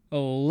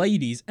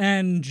Ladies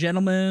and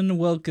gentlemen,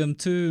 welcome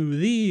to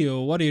the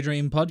What Do You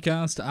Dream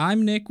podcast.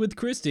 I'm Nick with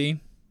Christy.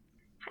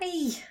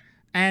 Hey.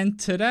 And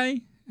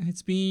today,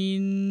 it's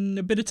been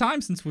a bit of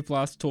time since we've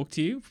last talked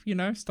to you. You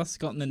know, stuff's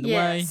gotten in the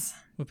way.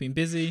 We've been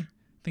busy.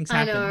 Things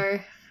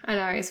happen. I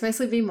know. It's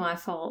mostly been my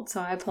fault,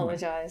 so I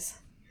apologise.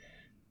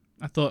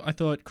 I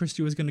thought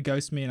Christy was going to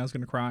ghost me and I was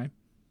going to cry.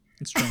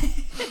 It's true.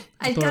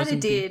 I kind of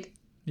did.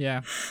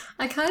 Yeah.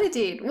 I kind of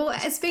did. Well,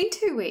 it's been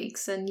 2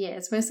 weeks and yeah,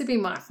 it's mostly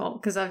been my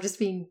fault because I've just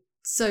been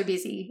so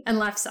busy and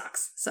life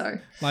sucks, so.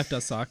 Life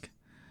does suck.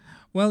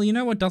 Well, you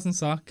know what doesn't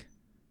suck?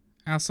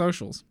 Our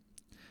socials.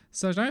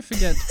 So don't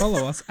forget to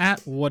follow us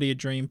at What Do You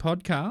Dream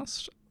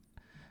Podcast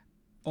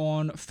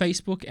on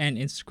Facebook and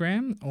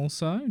Instagram.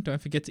 Also,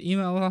 don't forget to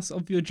email us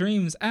of your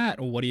dreams at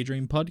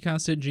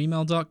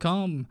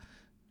whatdoyoudreampodcast@gmail.com.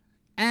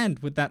 And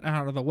with that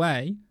out of the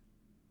way,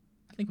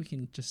 I think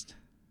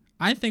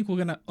we're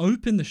going to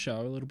open the show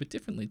a little bit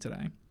differently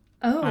today.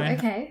 Oh,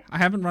 okay. I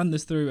haven't run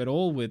this through at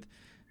all with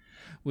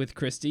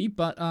Christy,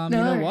 but No. You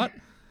know what?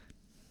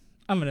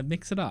 I'm going to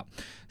mix it up.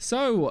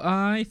 So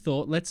I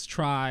thought let's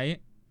try,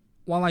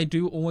 while I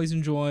do always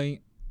enjoy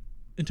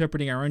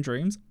interpreting our own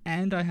dreams,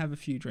 and I have a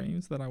few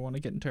dreams that I want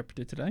to get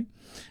interpreted today,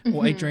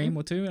 or a dream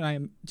or two.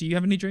 Do you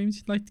have any dreams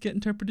you'd like to get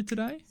interpreted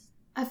today?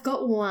 I've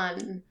got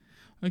one.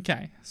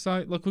 Okay,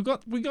 so look, we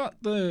got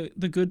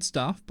the good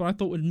stuff, but I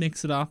thought we'd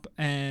mix it up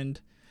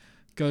and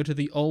go to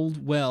the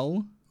old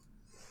well.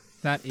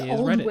 That is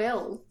Reddit.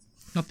 Well.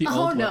 Not the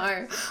old well.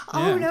 No.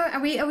 Oh no.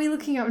 Are we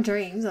looking up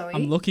dreams, are we?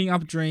 I'm looking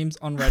up dreams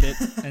on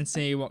Reddit and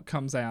see what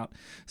comes out.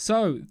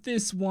 So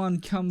this one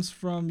comes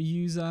from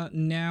user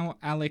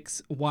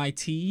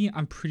NowAlexYT.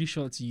 I'm pretty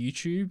sure it's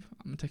YouTube.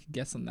 I'm going to take a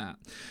guess on that.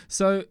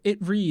 So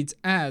it reads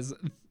as,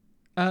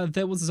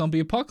 there was a zombie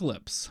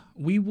apocalypse.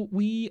 We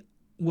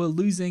were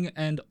losing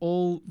and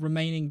all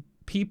remaining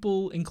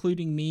people,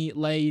 including me,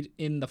 laid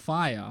in the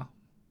fire.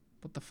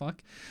 What the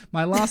fuck?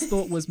 My last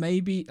thought was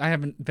maybe, I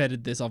haven't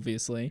vetted this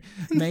obviously,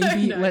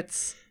 maybe No.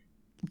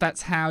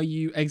 that's how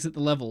you exit the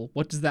level.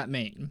 What does that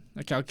mean?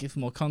 Okay, I'll give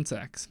more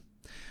context.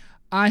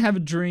 I have a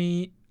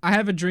dream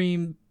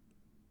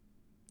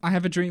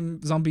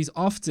zombies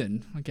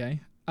often,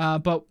 okay?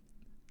 But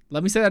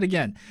let me say that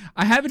again.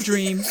 I have a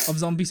dream of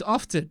zombies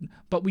often,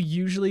 but we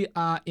usually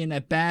are in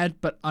a bad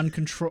but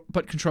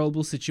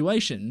controllable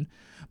situation.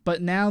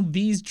 But now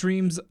these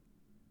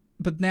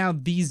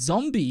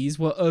zombies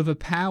were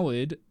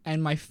overpowered,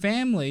 and my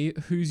family,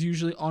 who's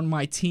usually on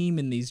my team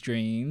in these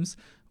dreams,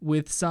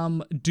 with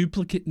some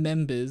duplicate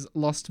members,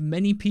 lost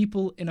many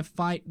people in a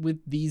fight with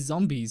these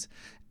zombies,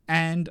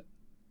 and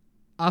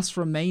the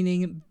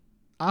remaining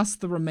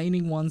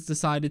ones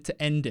decided to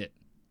end it.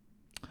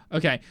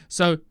 Okay,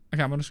 I'm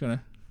just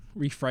gonna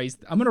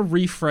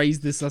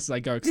rephrase this as I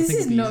go because I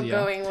think it's easier. This is not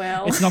going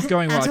well. It's not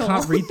going well. I all.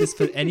 can't read this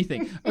for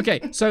anything. Okay,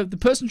 so the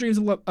person dreams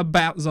a lot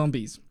about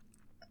zombies.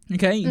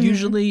 Okay,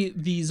 usually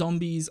the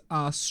zombies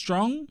are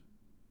strong,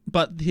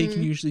 but he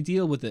can usually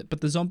deal with it.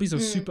 But the zombies are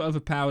super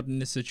overpowered in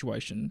this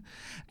situation.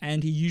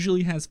 And he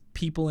usually has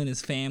people in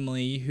his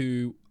family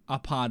who are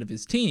part of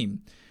his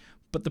team.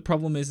 But the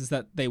problem is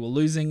that they were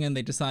losing and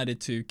they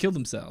decided to kill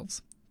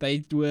themselves.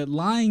 They were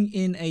lying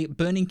in a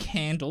burning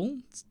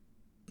candle,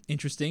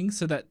 interesting,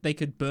 so that they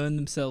could burn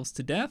themselves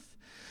to death.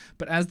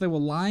 But as they were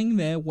lying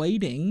there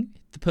waiting,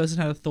 the person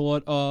had a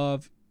thought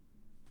of,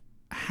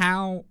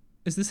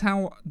 is this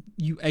how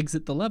you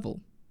exit the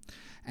level?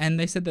 And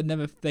they said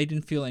they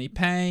didn't feel any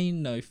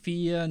pain, no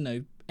fear,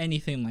 no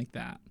anything like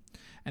that.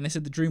 And they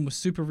said the dream was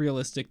super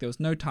realistic. There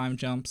was no time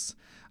jumps.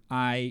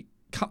 I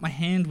cut my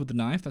hand with a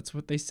knife. That's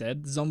what they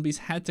said. Zombies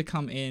had to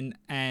come in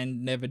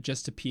and never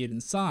just appeared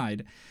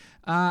inside.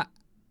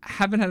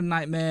 Haven't had a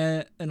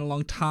nightmare in a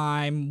long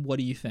time. What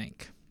do you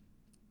think?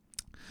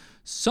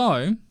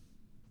 So,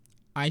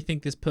 I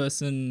think this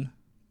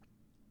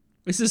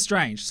is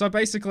strange. So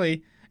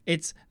basically,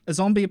 it's a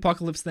zombie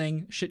apocalypse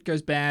thing. Shit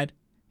goes bad.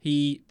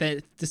 He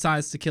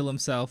decides to kill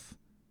himself.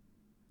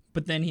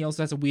 But then he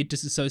also has a weird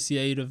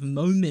disassociative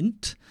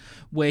moment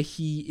where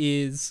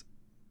he is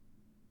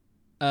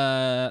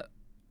aware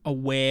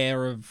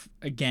of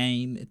a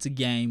game. It's a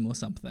game or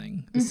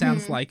something. This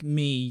sounds like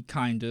me,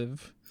 kind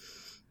of.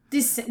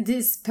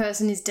 This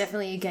person is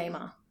definitely a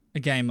gamer. A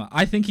gamer.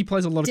 I think he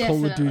plays a lot of Call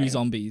of Duty Definitely.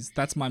 Zombies.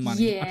 That's my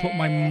money. Yeah. I put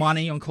my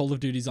money on Call of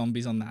Duty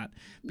Zombies on that.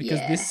 Because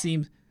this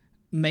seems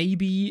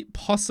maybe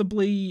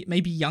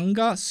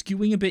younger,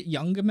 skewing a bit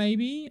younger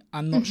maybe.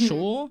 I'm not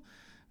sure.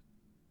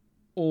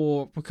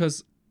 Or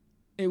because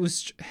it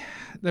was,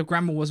 the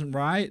grammar wasn't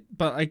right,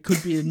 but I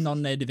could be a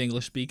non-native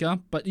English speaker.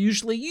 But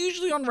usually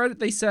on Reddit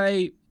they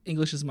say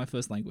English is my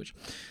first language.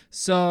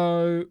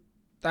 So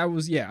that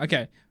was,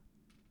 okay.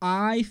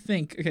 I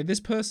think, this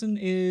person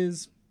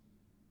is,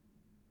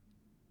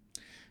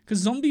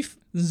 because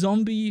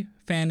zombie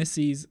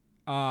fantasies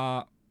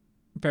are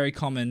very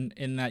common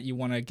in that you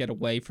want to get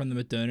away from the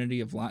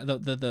modernity of life.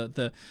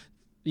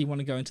 You want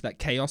to go into that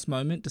chaos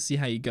moment to see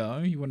how you go.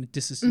 You want to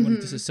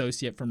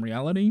disassociate from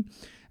reality.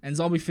 And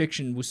zombie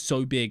fiction was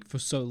so big for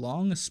so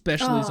long,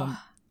 especially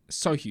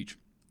so huge.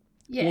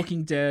 Yeah.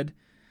 Walking Dead,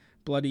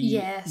 bloody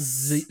Yes.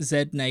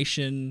 Z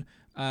Nation,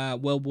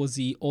 World War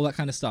Z, all that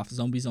kind of stuff.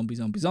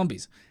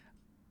 Zombies.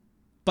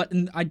 But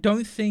I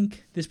don't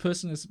think this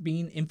person has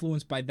been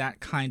influenced by that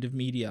kind of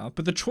media.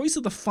 But the choice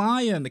of the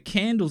fire and the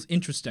candle's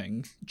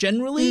interesting.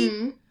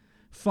 Generally,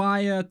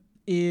 fire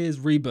is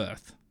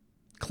rebirth,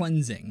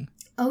 cleansing.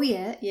 Oh,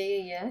 yeah.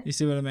 You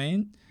see what I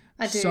mean?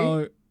 I do.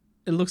 So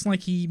it looks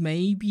like he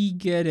may be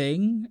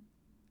getting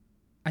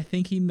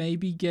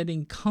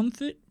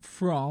comfort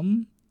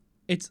from...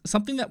 It's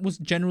something that was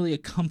generally a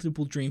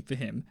comfortable dream for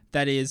him.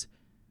 That is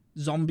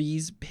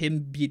zombies,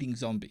 him beating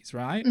zombies,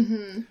 right?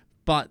 Mm-hmm.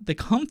 But the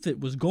comfort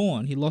was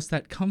gone. He lost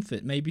that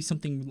comfort. Maybe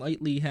something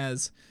lately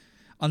has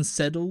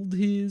unsettled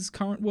his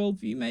current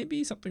worldview,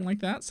 maybe. Something like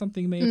that.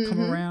 Something may have come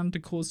around to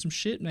cause some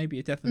shit. Maybe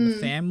a death in the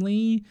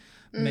family.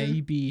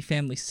 Maybe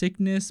family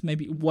sickness.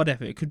 Maybe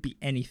whatever. It could be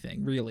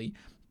anything, really.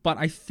 But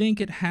I think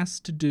it has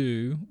to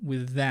do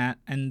with that,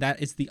 and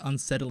that is the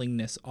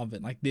unsettlingness of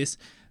it. Like, this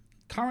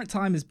current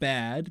time is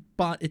bad,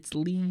 but it's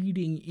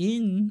leading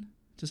in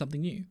to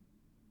something new.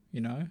 You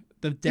know?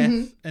 The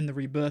death and the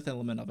rebirth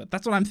element of it.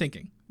 That's what I'm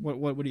thinking.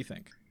 What do you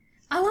think?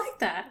 I like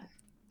that.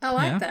 I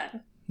like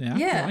that. Yeah?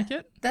 Yeah. You like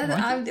it? That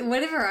Like it?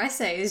 whatever I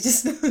say is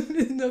just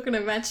not going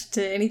to match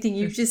to anything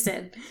you've just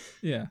said.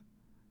 Yeah.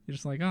 You're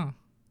just like, oh,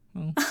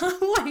 well.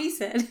 What he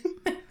said.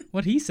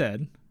 What he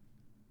said.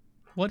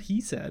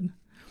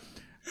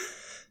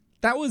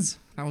 That was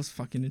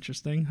fucking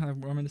interesting.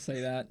 I'm going to say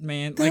that.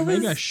 Man, like,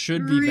 maybe I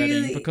should be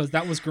vetting because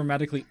that was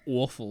grammatically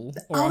awful.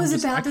 I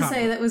was about to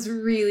say that was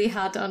really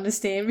hard to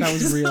understand. That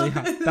was really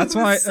hard. That's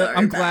why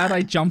I'm glad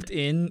I jumped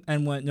in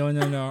and went, no,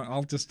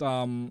 I'll just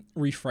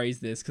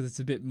rephrase this because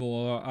it's a bit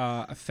more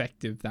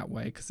effective that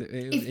way because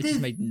it just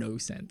made no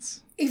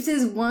sense. If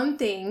there's one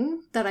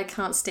thing that I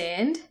can't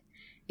stand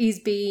is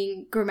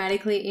being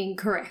grammatically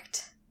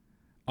incorrect.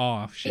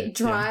 Oh, shit. It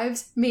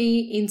drives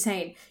me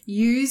insane.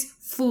 Use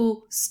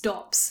full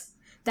stops.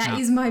 That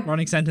is my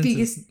running sentences.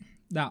 biggest...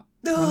 No,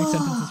 running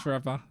sentences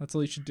forever. That's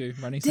all you should do.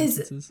 Running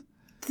sentences.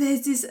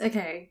 There's this...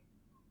 Okay.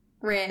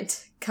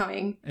 Rant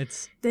coming.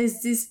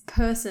 There's this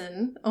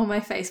person on my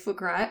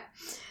Facebook, right,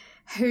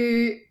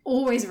 who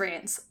always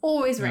rants.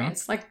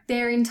 Like,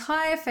 their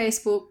entire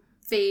Facebook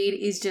feed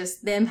is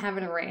just them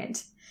having a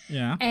rant.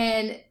 Yeah.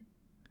 And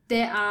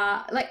there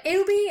are... Like,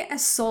 it'll be a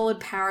solid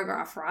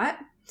paragraph, right?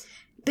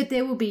 But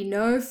there will be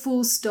no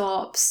full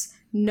stops,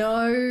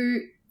 no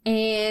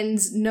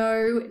ands,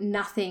 no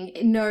nothing,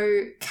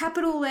 no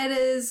capital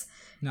letters,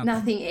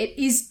 nothing. It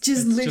is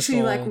just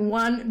literally like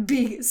one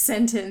big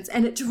sentence,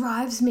 and it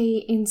drives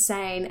me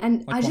insane.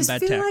 And like I just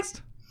feel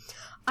text.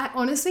 like, I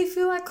honestly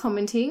feel like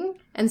commenting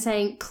and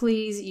saying,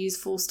 please use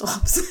full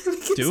stops.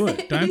 Do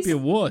it. Don't be a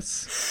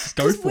wuss. Just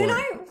go for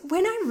it.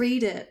 When I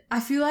read it, I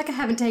feel like I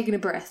haven't taken a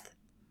breath.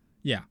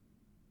 Yeah.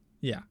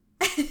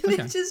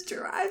 It just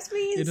drives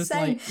me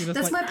insane.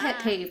 That's my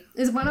pet peeve.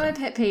 It's one of my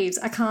pet peeves.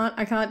 I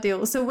can't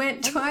deal. So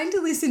when trying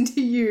to listen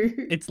to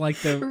you, it's like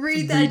the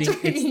read that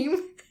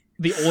dream.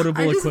 The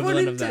audible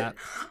equivalent of that.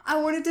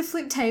 I wanted to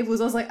flip tables.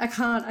 I was like, I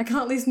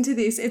can't listen to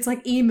this. It's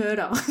like ear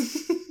murder.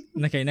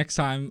 Okay, next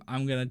time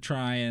I'm gonna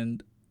try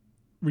and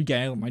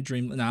regale my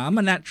dream. Nah, I'm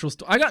a natural.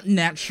 I got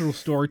natural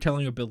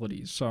storytelling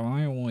abilities, so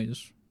I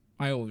always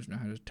know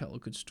how to tell a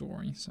good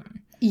story. So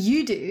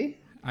you do.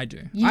 I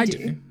do. I feel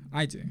like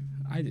I do.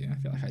 I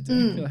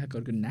feel like I got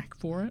a good knack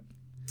for it.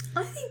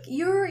 I think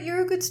you're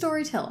a good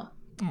storyteller.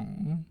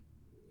 Oh.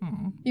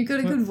 You've got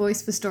a good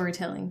voice for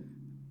storytelling.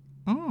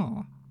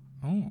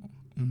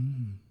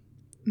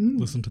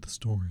 Listen to the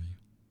story.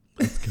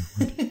 Let's get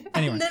ready.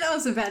 Anyway. And then I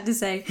was about to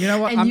say, you know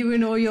what? And you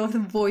and all your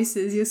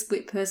voices, your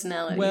split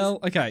personalities. Well,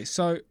 okay.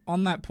 So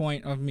on that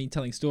point of me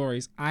telling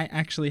stories, I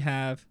actually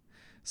have.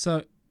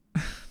 So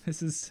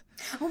this is.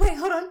 Oh wait,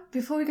 hold on.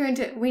 Before we go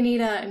into it, we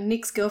need a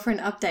Nick's girlfriend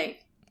update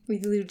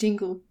with a little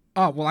jingle.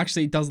 Oh well,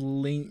 actually, it does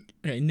link.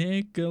 Okay,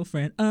 Nick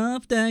girlfriend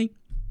update.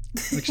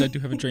 Actually, I do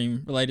have a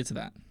dream related to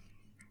that.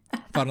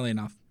 Funnily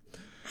enough.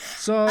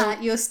 So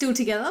you're still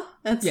together?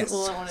 That's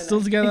all I want to know.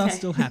 Still together,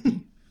 still happy.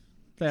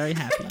 Very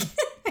happy.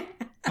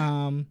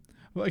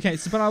 Okay,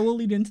 so but I will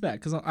lead into that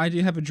because I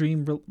do have a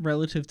dream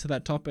relative to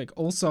that topic.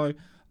 Also,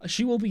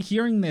 she will be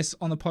hearing this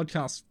on the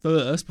podcast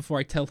first before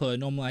I tell her.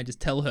 Normally, I just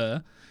tell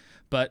her,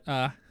 but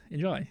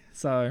enjoy.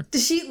 So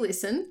does she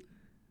listen?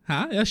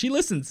 Huh? Yeah, she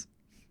listens.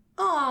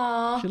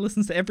 Aww. She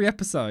listens to every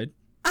episode.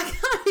 I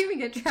can't even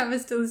get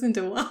Travis to listen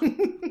to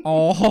one.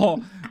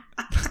 Oh.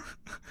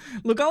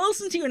 Look, I'll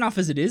listen to you enough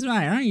as it is, mate.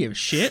 I don't give a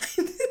shit.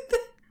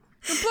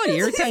 It's bloody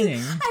irritating.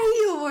 I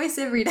hear your voice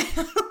every day.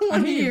 I don't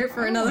want to hear it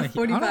for another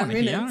 45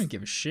 minutes. I don't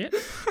give a shit.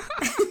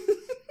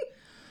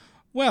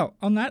 Well,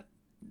 on that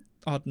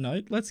odd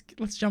note, let's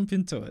jump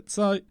into it.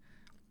 So,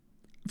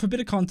 for a bit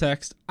of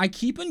context, I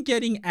keep on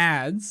getting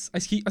ads. I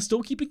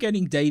still keep on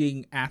getting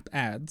dating app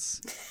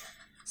ads.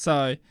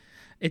 So,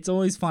 it's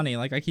always funny.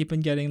 Like, I keep on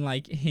getting,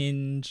 like,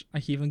 Hinge. I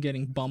keep on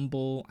getting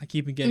Bumble. I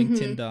keep on getting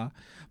Tinder.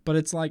 But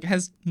it's like,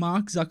 has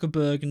Mark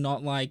Zuckerberg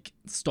not, like,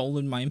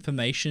 stolen my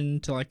information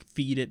to, like,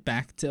 feed it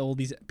back to all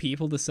these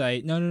people to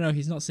say, no,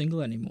 he's not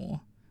single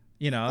anymore.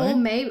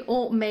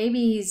 Or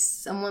maybe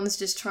someone's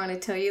just trying to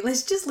tell you,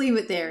 let's just leave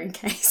it there in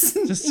case.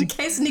 In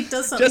case Nick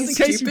does something just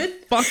in case stupid.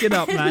 you fuck it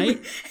up,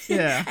 mate.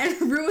 Yeah.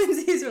 And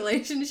ruins his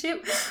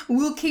relationship.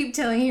 We'll keep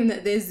telling him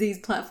that there's these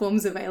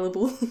platforms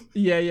available.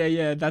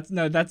 Yeah.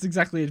 That's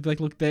exactly it. Like,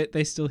 look,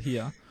 they're still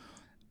here.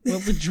 Well,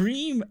 the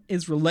dream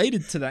is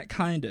related to that,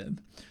 kind of.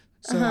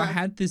 So I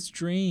had this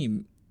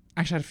dream.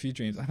 Actually, I had a few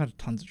dreams. I've had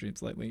tons of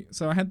dreams lately.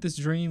 So I had this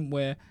dream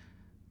where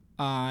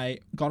I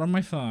got on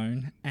my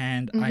phone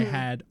and I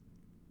had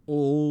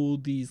all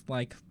these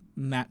like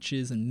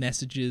matches and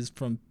messages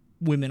from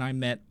women I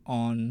met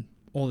on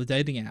all the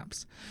dating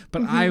apps.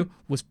 But I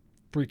was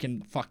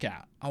freaking fuck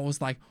out. I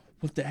was like,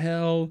 what the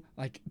hell?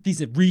 Like,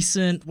 these are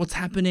recent. What's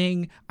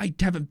happening? I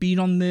haven't been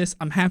on this.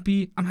 I'm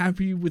happy. I'm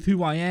happy with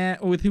who I am,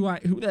 or with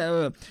with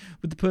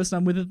the person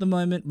I'm with at the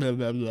moment. Blah,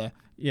 blah, blah.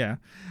 Yeah.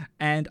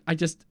 And I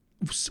just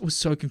was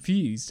so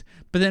confused.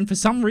 But then for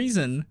some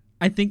reason,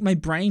 I think my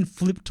brain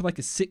flipped to like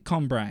a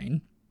sitcom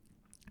brain.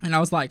 And I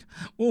was like,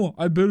 oh,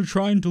 I better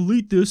try and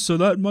delete this so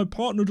that my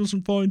partner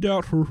doesn't find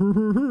out.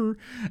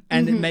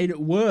 And it made it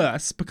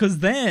worse because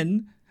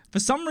then, for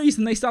some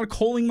reason, they started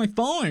calling my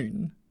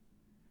phone.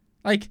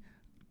 Like,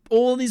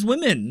 all these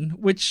women,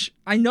 which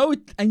I knew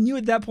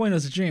at that point it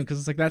was a dream because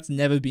it's like, that's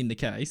never been the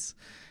case.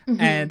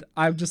 And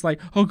I'm just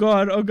like, oh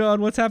God,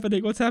 what's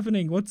happening?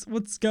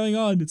 What's going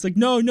on? It's like,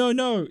 no,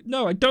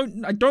 I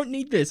don't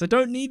need this.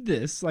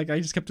 Like, I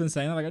just kept on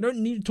saying, like, I don't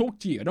need to talk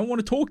to you. I don't want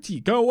to talk to you.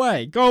 Go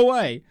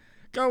away.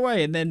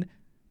 And then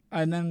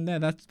yeah,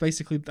 that's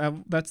basically,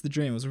 that's the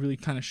dream. It was a really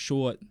kind of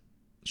short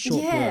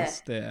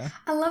burst there.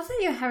 I love that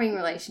you're having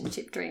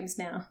relationship dreams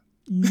now.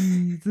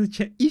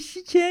 If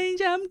she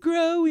change, I'm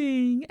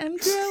growing as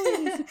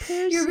a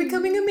person. You're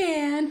becoming a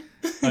man.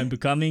 I'm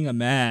becoming a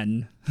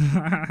man.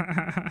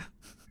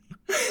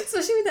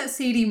 Especially with that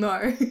CD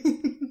Mo.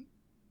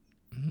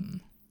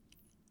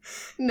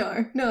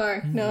 No.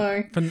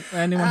 For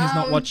anyone who's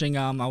not watching,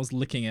 I was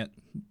licking it.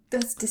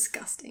 That's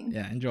disgusting.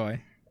 Yeah,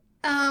 enjoy.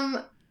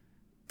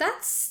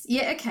 That's,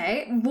 yeah,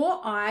 okay.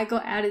 What I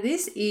got out of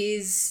this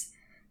is,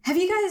 have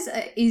you guys,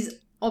 is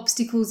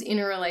obstacles in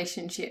a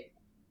relationship?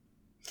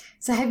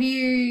 So have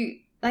you,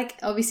 like,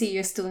 obviously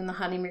you're still in the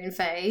honeymoon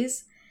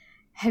phase.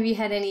 Have you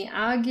had any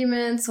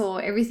arguments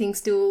or everything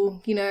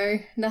still,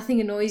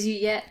 nothing annoys you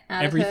yet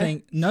out of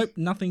her? Nope,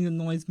 nothing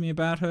annoys me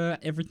about her.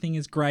 Everything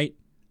is great.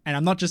 And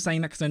I'm not just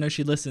saying that because I know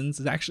she listens.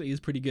 It actually is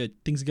pretty good.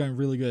 Things are going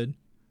really good.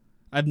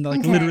 I have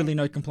literally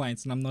no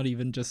complaints, and I'm not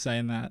even just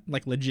saying that.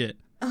 Like, legit.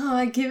 Oh,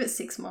 I give it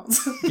 6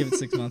 months. Give it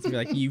 6 months and be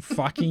like, you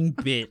fucking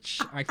bitch.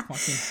 I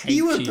fucking hate you.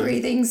 You were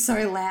breathing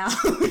so loud.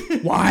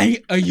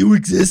 Why are you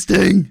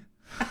existing?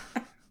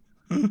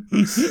 The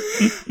only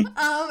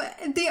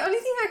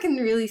thing I can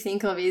really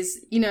think of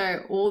is,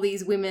 all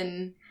these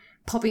women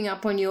popping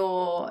up on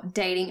your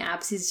dating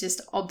apps is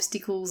just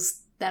obstacles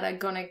that are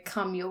going to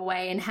come your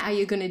way and how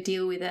you're going to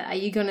deal with it. Are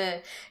you going to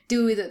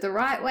deal with it the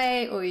right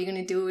way or are you going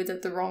to deal with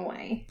it the wrong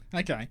way?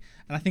 Okay.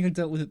 And I think I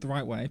dealt with it the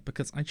right way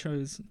because I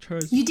chose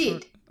You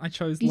did. I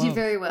chose you love. You did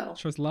very well. I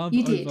chose love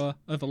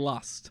over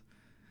lust.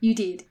 You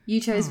did.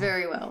 You chose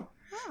very well.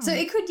 Oh. So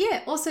it could,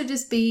 also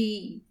just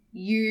be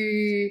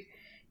you,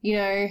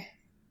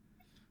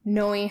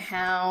 knowing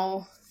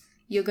how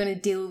you're going to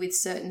deal with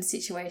certain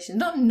situations.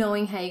 Not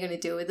knowing how you're going to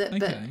deal with it,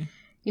 but,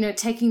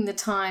 taking the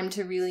time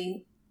to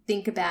really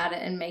think about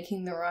it and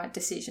making the right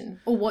decision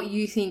or what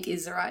you think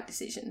is the right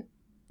decision.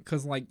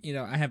 Because, I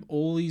have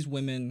all these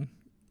women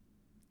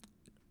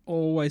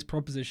always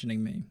propositioning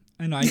me.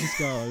 And I just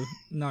go,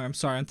 no, I'm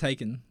sorry, I'm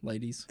taken,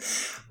 ladies.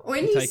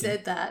 When you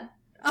said that,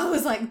 I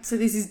was like, so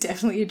this is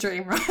definitely a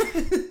dream, right?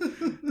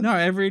 No,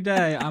 every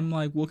day I'm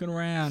like walking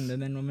around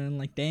and then I'm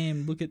like,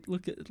 damn, look at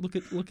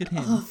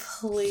him. Oh,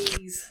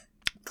 please.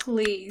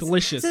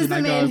 Delicious. This is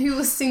the man who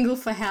was single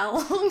for how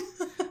long?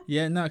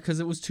 Yeah, no, because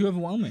it was too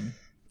overwhelming.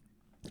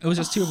 It was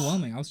just too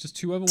overwhelming. I was just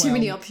too overwhelmed. Too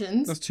many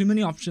options. There's too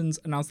many options,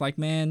 and I was like,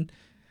 man,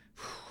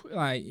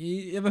 like,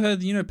 you ever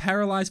heard,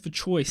 paralyzed for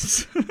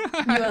choice? You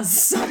are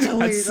such a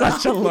loser. It's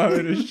such a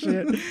load of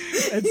shit.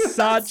 It's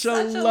such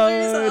a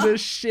load of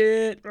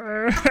shit.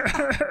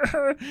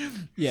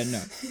 Yeah,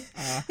 no.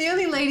 The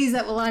only ladies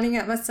that were lining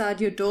up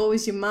outside your door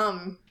was your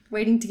mum,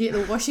 waiting to get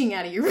the washing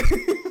out of your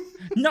room.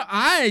 No,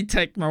 I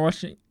take my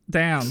washing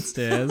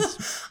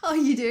downstairs. Oh,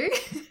 you do?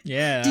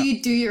 Yeah. Do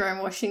you do your own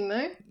washing,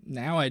 though?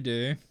 Now I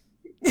do.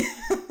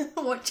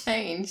 What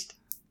changed?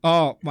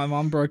 Oh, my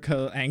mum broke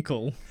her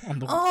ankle on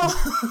the.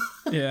 Oh.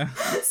 Yeah.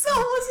 So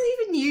it wasn't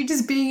even you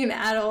just being an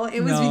adult.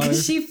 It was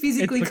because she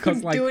physically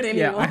couldn't do it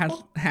anymore. Yeah,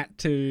 I had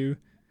to.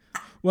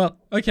 Well,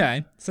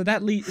 okay. So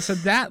that leads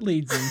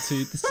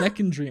into the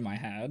second dream I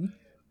had,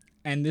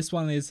 and this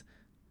one is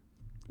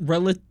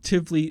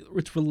relatively.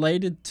 It's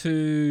related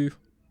to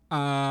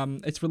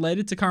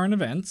current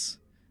events,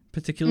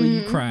 particularly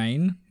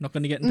Ukraine. Not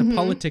going to get into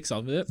politics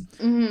of it,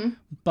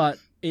 but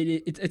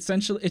it's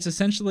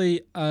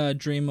essentially a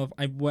dream of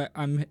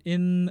I'm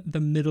in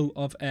the middle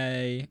of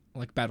a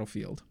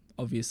battlefield.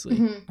 Obviously,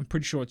 I'm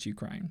pretty sure it's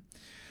Ukraine,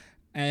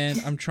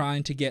 and I'm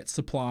trying to get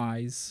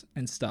supplies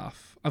and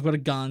stuff. I've got a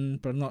gun,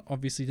 but I'm not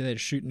obviously there to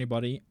shoot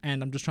anybody,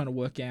 and I'm just trying to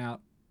work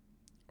out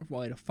a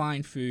way to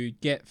find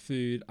food, get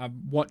food.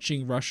 I'm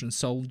watching Russian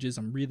soldiers.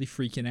 I'm really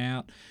freaking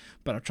out,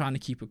 but I'm trying to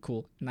keep it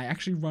cool. And I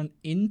actually run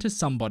into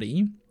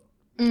somebody.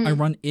 I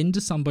run into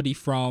somebody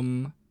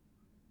from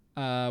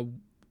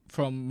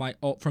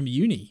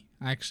uni.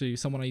 Actually,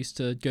 someone I used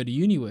to go to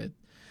uni with.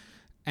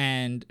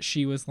 And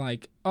she was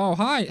like, "Oh,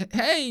 hi.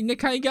 Hey,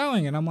 Nick, how you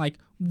going?" And I'm like,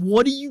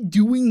 "What are you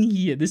doing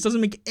here? This doesn't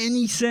make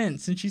any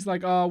sense." And she's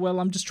like, "Oh, well,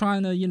 I'm just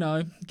trying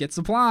to, get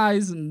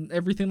supplies and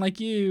everything like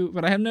you,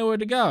 but I have nowhere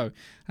to go."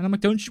 And I'm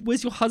like,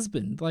 where's your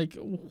husband? Like,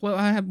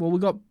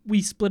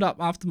 we split up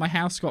after my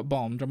house got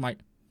bombed. I'm like,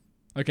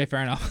 okay,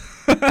 fair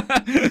enough.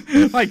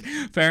 Like,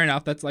 fair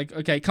enough. That's like,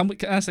 okay,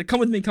 I said, come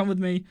with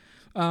me.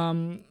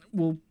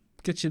 We'll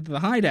get you to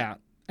the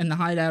hideout. And the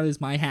hideout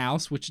is my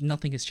house, which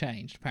nothing has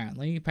changed,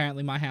 apparently.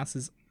 Apparently my house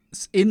has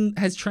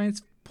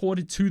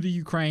transported to the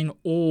Ukraine,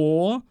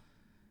 or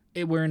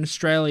we're in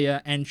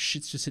Australia and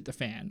shit's just hit the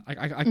fan.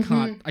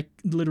 I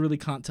literally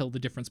can't tell the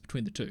difference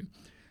between the two.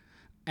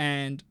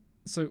 And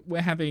so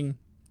we're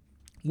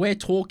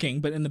talking,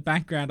 but in the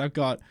background I've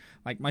got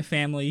like my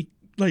family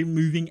like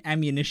moving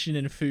ammunition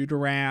and food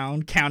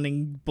around,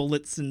 counting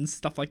bullets and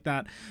stuff like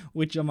that,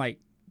 which I'm like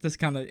just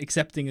kind of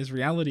accepting as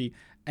reality.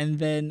 And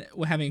then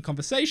we're having a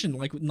conversation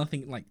like with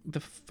nothing, like the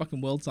fucking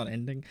world's not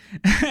ending.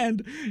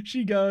 And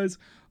she goes,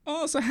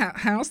 "Oh, so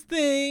how's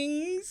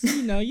things?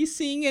 You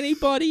seeing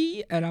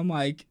anybody?" And I'm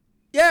like,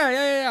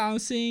 yeah. I'm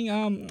seeing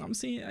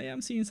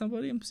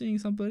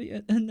somebody.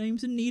 Her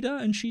name's Anita,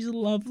 and she's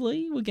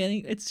lovely.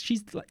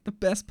 She's like the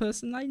best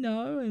person I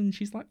know. And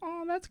she's like,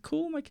 "Oh, that's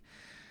cool." I'm like,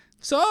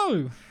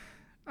 "So,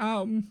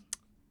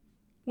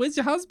 where's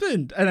your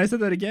husband?" And I said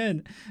that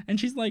again, and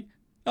she's like,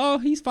 "Oh,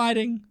 he's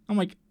fighting." I'm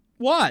like,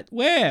 "What?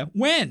 Where?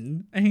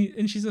 When?"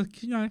 And she's like,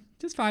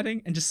 just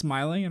fighting and just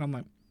smiling. And I'm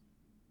like,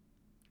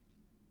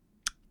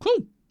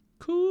 cool.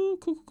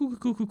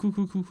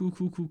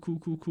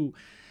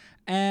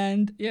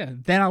 And yeah,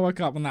 then I woke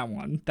up on that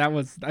one. That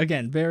was,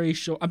 again, very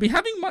short. I've been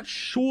having much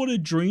shorter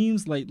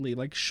dreams lately,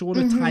 like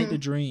shorter, tighter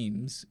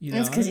dreams.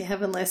 It's because you're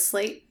having less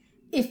sleep,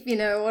 if you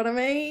know what I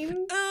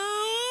mean.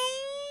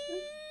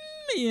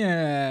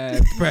 Yeah,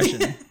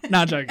 depression.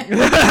 Not joking.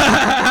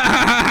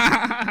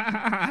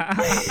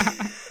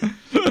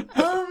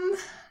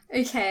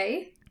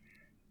 Okay.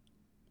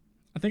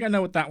 I think I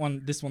know what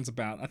this one's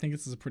about. I think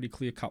this is a pretty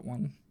clear-cut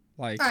one.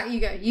 Like, all right, you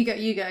go,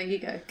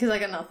 because I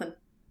got nothing.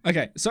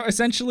 Okay, so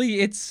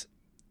essentially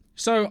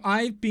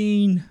I've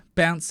been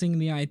bouncing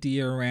the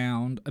idea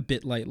around a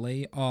bit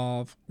lately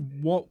of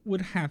what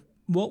would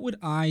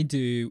I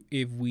do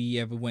if we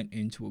ever went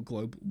into a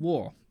global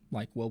war,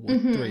 like World War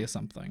III or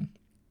something?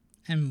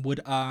 And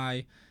would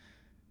I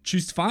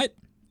choose to fight?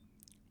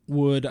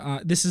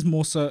 This is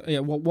more so,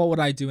 what would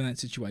I do in that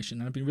situation?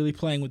 And I've been really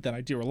playing with that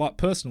idea a lot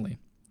personally.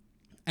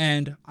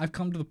 And I've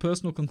come to the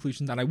personal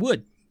conclusion that I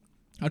would.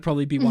 I'd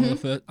probably be one of the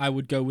first. I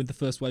would go with the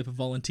first wave of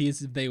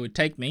volunteers if they would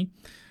take me.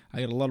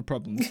 I got a lot of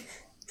problems.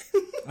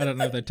 I don't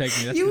know if they'd take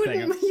me. That's the thing.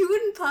 You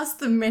wouldn't pass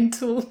the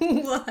mental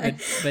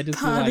they just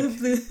part like, of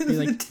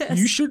the test.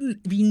 You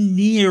shouldn't be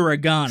near a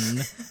gun.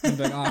 And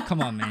be like, "Oh,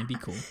 come on, man, be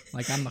cool."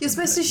 Like, I'm not. You're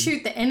supposed to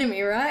shoot the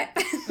enemy, right?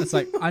 It's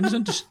like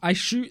I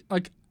shoot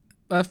like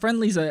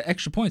friendlies are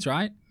extra points,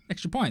 right?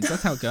 Extra points.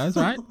 That's how it goes,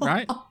 right?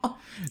 Right?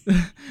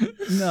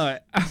 No,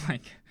 I'm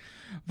like,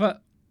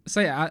 but. So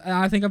yeah,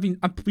 I think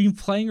I've been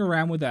playing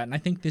around with that, and I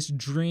think this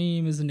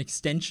dream is an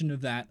extension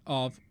of that.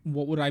 Of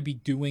what would I be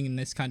doing in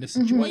this kind of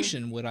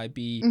situation? Would I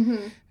be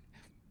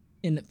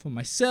in it for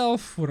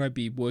myself? Would I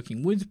be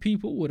working with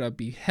people? Would I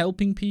be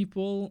helping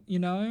people?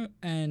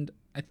 And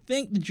I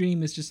think the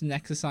dream is just an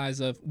exercise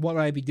of what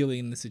would I be doing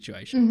in the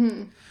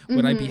situation.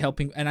 Would I be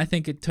helping? And I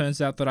think it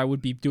turns out that I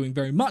would be doing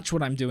very much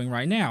what I'm doing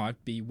right now.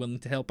 I'd be willing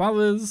to help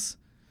others.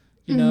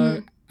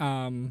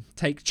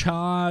 Take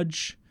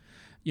charge.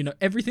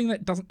 Everything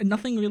that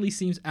nothing really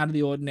seems out of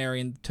the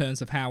ordinary in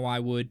terms of how I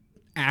would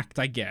act,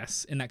 I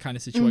guess, in that kind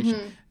of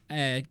situation.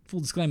 Full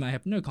disclaimer, I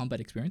have no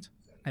combat experience.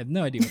 I have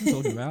no idea what I'm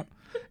talking about.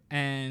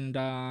 And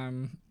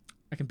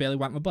I can barely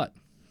wipe my butt.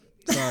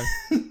 So,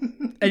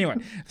 anyway,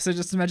 so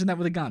just imagine that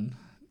with a gun.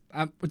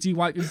 Do you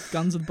wipe your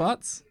guns with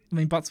butts? I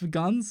mean, butts with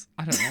guns?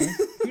 I don't know.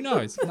 Who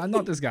knows? I'm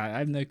not this guy. I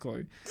have no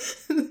clue.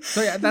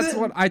 So yeah, that's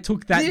what I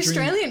took that The dream.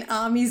 Australian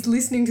Army's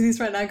listening to this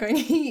right now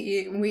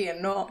going, we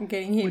are not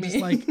getting him in.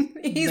 Like,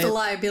 he's a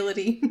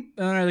liability.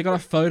 No, they got a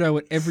photo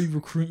at every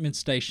recruitment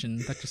station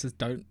that just says,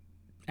 "Don't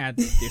add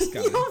this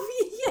guy."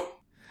 Yeah.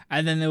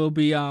 And then there will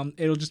be,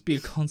 it'll just be a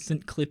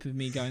constant clip of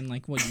me going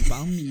like, "What, you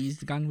bum? You use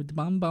the gun with the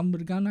bum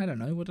with the gun? I don't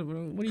know. What are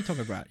you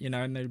talking about?"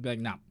 And they'd be like,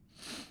 "Nah.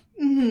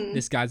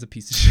 This guy's a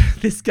piece of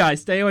shit. This guy,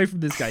 stay away from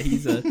this guy.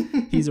 He's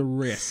a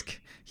risk.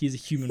 He's a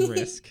human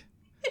risk."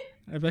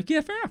 I'd be like,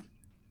 "Yeah, fair enough."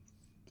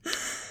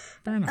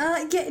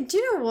 Yeah, do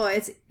you know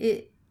what?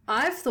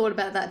 I've thought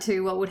about that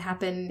too. What would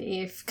happen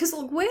if? Because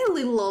look, we're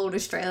little old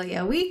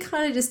Australia. We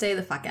kind of just stay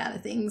the fuck out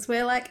of things.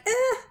 We're like,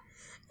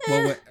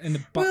 Well, we're in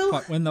the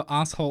we're in the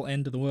asshole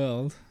end of the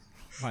world.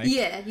 Like,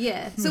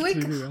 yeah. So we, to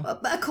be real.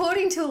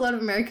 according to a lot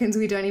of Americans,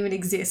 we don't even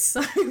exist.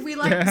 So we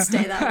like to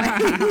stay that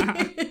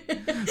way.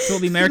 To all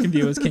the American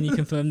viewers, can you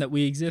confirm that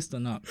we exist or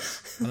not?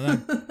 I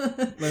don't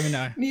know. Let me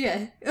know.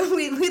 Yeah,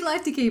 we'd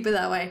like to keep it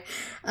that way.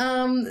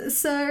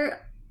 So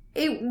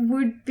it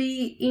would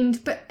be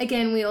but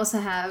again, we also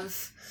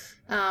have,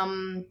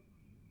 we're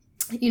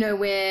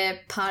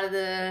part of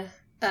the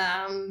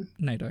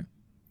NATO.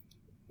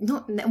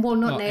 not NATO,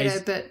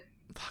 ASIO. but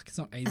Fuck, it's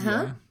not ASIO.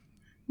 Uh-huh.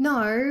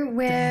 No,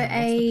 we're Damn,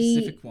 what's the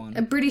Pacific one?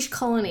 a British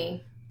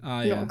colony.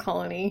 Oh, yeah. Not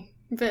colony,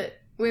 but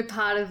we're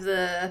part of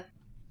the,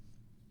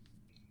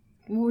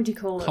 what would you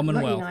call it?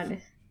 Commonwealth. Not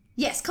United.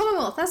 Yes,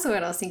 Commonwealth. That's the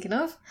word I was thinking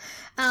of.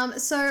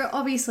 So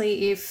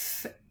obviously,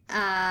 if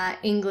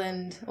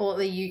England or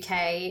the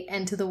UK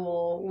enter the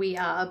war, we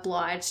are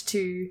obliged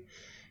to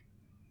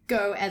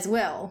go as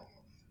well.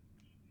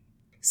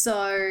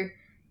 So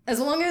as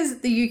long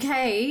as the UK,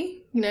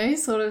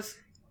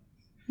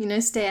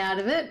 stay out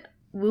of it,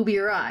 we'll be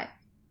right.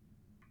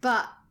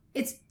 But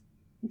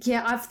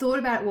I've thought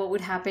about what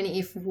would happen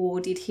if war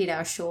did hit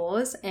our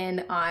shores,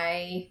 and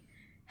I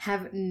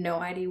have no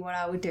idea what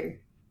I would do.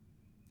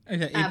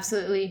 Okay.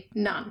 Absolutely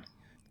none.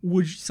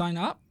 Would you sign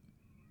up?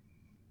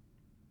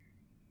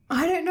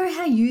 I don't know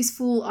how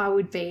useful I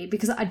would be,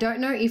 because I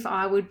don't know if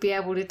I would be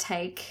able to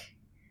take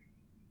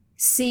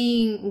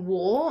seeing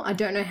war. I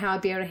don't know how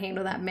I'd be able to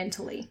handle that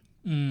mentally.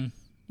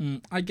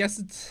 I guess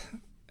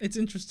it's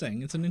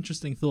interesting. It's an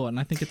interesting thought, and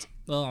I think it's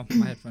my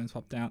headphones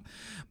popped out.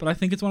 But I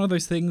think it's one of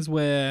those things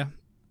where,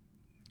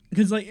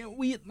 because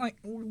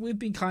we've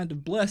been kind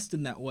of blessed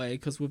in that way,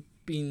 because we've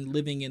been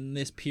living in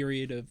this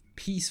period of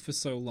peace for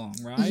so long,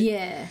 right?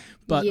 Yeah.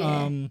 But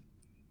yeah.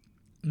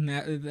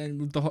 now, then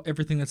with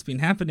everything that's been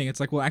happening, it's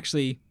like, well,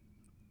 actually,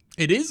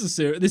 this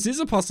is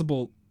a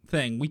possible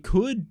thing. We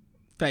could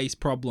face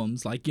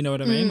problems, like, you know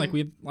what I mean? Like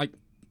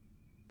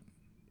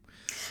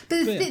But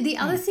the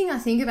other thing I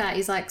think about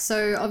is, like,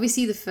 so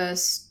obviously the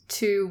first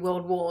two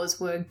world wars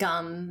were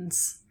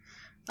guns.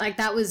 Like,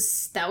 that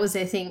was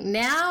their thing.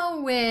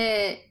 Now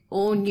we're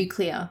all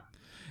nuclear.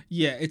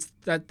 Yeah,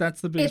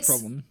 that's the biggest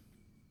problem.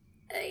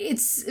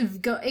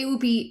 It'll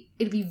be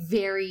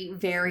very,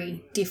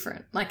 very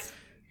different. Like,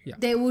 yeah.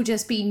 There will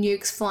just be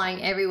nukes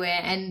flying everywhere,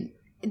 and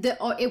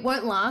it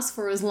won't last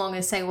for as long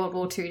as, say, World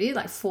War II did,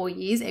 like 4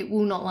 years. It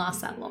will not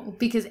last that long,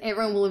 because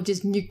everyone will have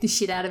just nuked the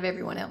shit out of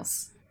everyone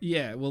else.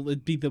 Yeah, well,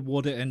 it'd be the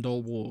war to end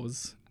all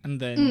wars,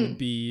 and then it'd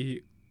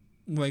be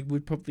like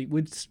we'd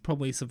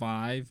probably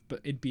survive,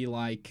 but it'd be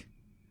like,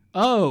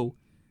 oh,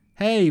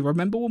 hey,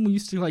 remember when we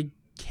used to like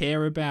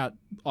care about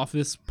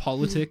office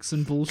politics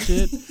and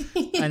bullshit?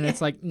 And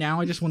it's like,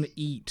 now I just want to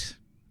eat,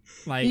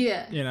 like,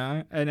 yeah. you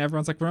know. And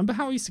everyone's like, remember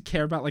how I used to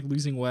care about like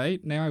losing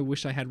weight? Now I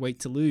wish I had weight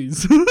to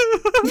lose. That's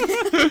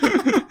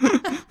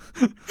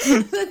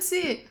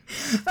it.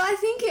 But I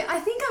think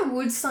I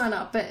would sign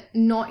up, but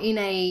not in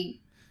a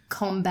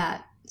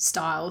combat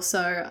style.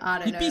 So I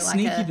don't know. You'd be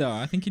sneaky though.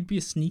 I think you'd be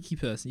a sneaky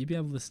person. You'd be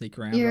able to sneak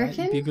around. You right?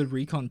 reckon? You'd be a good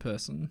recon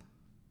person.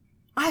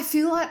 I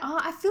feel like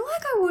I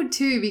would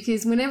too,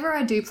 because whenever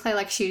I do play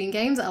like shooting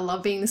games, I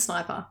love being the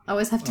sniper. I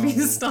always have to be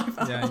the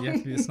sniper. Yeah, you have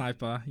to be the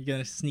sniper. You're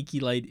gonna sneaky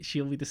lady.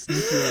 She'll be the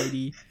sneaky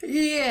lady.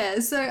 Yeah.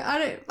 So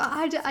I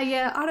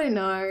don't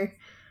know.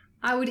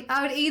 I would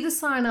either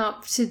sign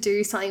up to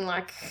do something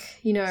like,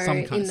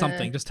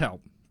 something. Just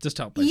help.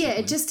 Basically.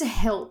 Yeah, just to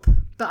help.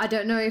 But I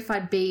don't know if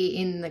I'd be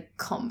in the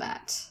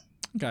combat.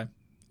 Okay.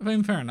 I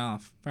mean, fair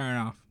enough.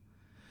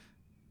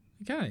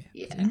 Okay.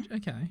 Yeah.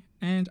 Okay.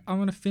 And I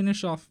want to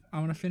finish off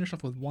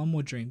with one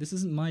more dream. This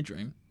isn't my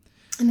dream.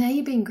 Now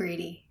you're being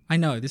greedy. I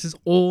know. This is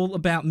all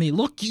about me.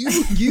 Look,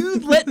 you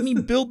let me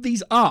build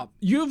these up.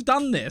 You've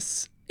done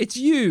this. It's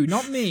you,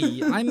 not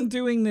me. I'm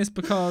doing this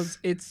because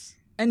it's...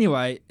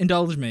 Anyway,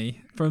 indulge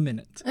me for a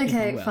minute.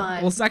 Okay,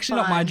 fine. Well, it's actually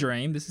not my fine.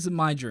 dream. This isn't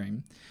my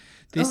dream.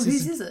 Whose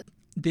is it?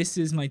 This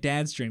is my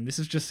dad's dream. This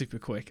is just super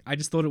quick. I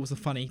just thought it was a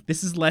funny...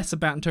 This is less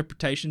about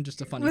interpretation,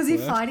 just a funny Was quirk.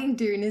 he fighting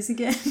Doonas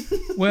again?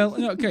 Well,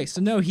 no, okay,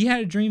 so no, he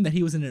had a dream that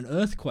he was in an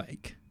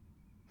earthquake.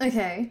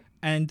 Okay.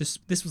 And this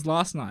was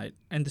last night.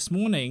 And this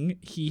morning,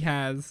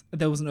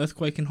 there was an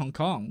earthquake in Hong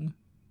Kong.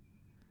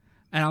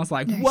 And I was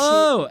like,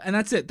 whoa! Shit. And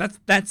that's it.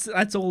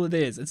 That's all it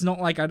is. It's not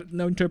like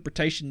no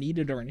interpretation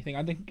needed or anything.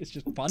 I think it's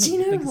just funny. Do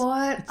you know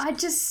what? I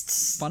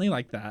just... Funny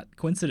like that.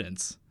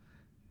 Coincidence.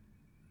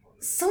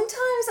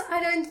 Sometimes I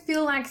don't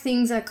feel like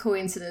things are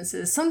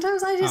coincidences.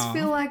 Sometimes I just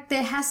feel like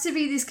there has to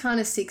be this kind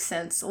of sixth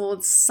sense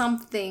or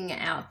something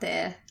out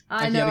there.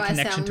 I know I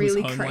sound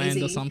really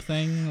crazy. Or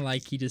something.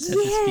 Like he just had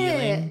this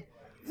feeling.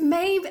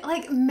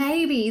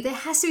 Maybe there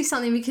has to be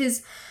something,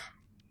 because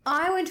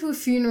I went to a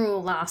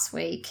funeral last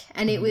week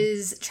and it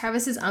was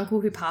Travis's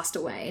uncle who passed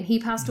away, and he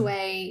passed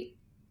away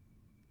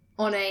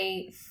on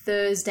a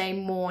Thursday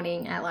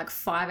morning at like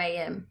 5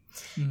 a.m.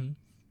 Mm-hmm.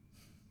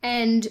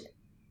 And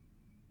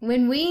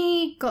when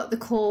we got the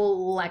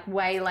call like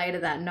way later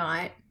that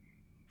night,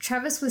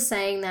 Travis was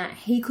saying that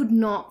he could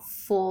not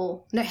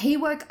fall. No, he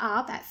woke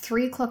up at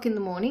 3 o'clock in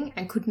the morning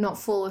and could not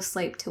fall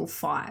asleep till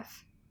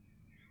 5.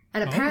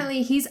 And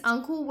apparently his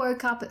uncle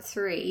woke up at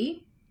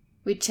 3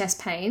 with chest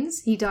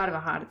pains. He died of a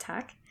heart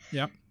attack.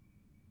 Yep.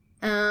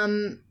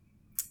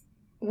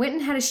 Went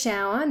and had a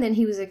shower, and then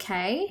he was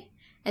okay.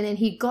 And then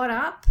he got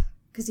up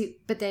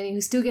but then he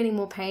was still getting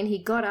more pain. He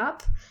got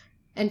up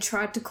and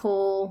tried to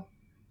call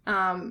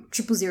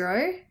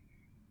 000,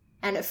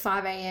 and at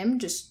 5 a.m.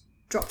 just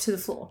dropped to the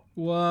floor.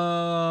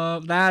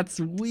 Whoa, that's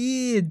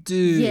weird,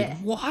 dude. Yeah.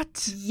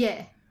 What?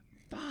 Yeah.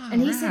 Far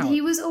And he said out. he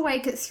was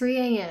awake at 3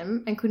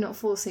 a.m. and could not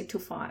fall asleep till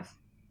 5.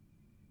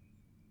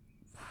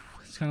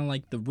 It's kind of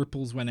like the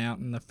ripples went out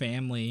in the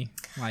family.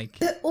 Like,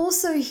 But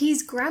also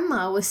his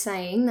grandma was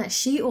saying that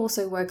she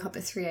also woke up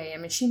at 3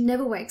 a.m. and she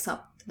never wakes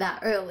up that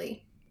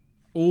early.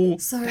 oh,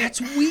 So-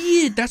 that's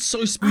weird. That's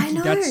so spooky. I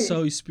know. That's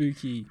so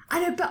spooky.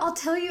 I know, but I'll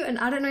tell you, and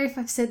I don't know if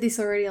I've said this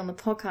already on the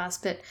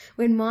podcast, but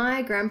when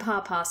my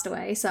grandpa passed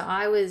away, so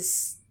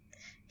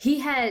he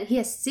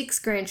has 6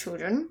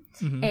 grandchildren,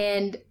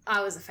 and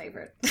I was a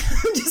favourite.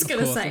 I'm just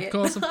going to say of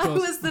course, it. of I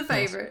course, was the of course.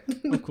 favourite.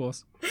 Of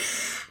course.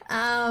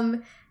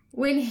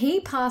 When he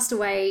passed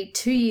away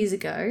 2 years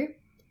ago,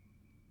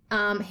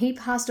 he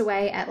passed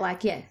away at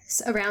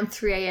around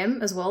 3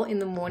 a.m. as well in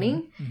the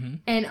morning. Mm-hmm.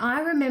 And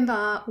I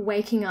remember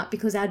waking up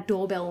because our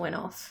doorbell went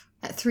off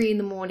at 3 in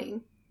the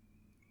morning.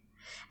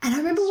 And I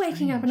remember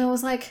waking up and I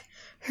was like,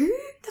 who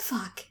the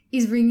fuck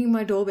is ringing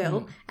my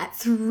doorbell at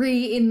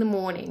 3 in the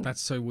morning?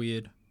 That's so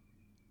weird.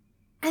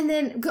 And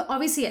then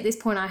obviously at this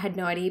point I had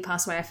no idea he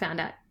passed away. I found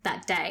out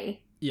that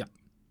day. Yeah.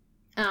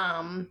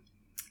 And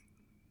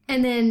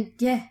then,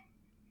 yeah.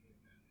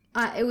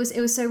 It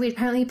was so weird.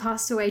 Apparently he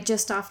passed away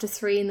just after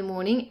 3 in the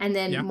morning, and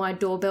then my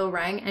doorbell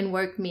rang and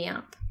woke me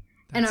up.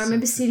 And I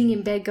remember sitting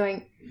in bed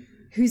going,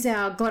 who's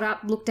there? Got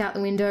up, looked out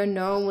the window,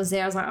 no one was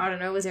there. I was like, I don't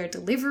know, was there a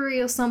delivery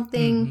or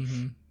something?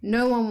 Mm-hmm.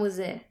 No one was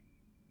there.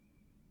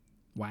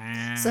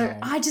 Wow. So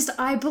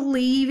I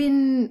believe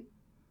in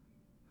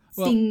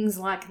things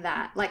like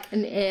that, like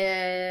an not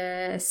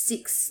a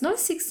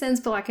sixth sense,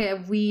 but like a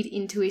weird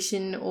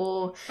intuition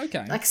or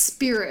like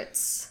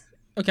spirits.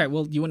 Okay,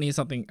 well, you want to hear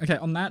something? Okay,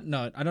 on that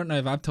note, I don't know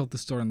if I've told the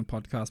story on the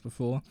podcast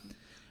before,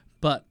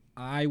 but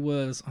I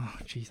was,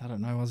 I don't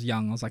know, I was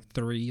young. I was like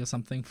 3 or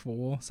something,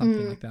 4,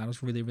 something like that. I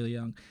was really, really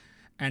young.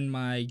 And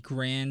my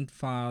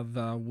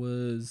grandfather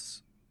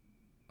was,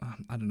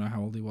 I don't know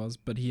how old he was,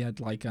 but he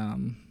had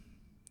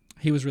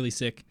he was really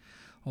sick,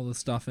 all this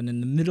stuff. And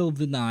in the middle of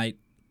the night,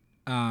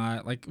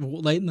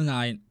 late in the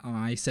night,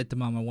 I said to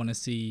Mum, I want to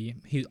see,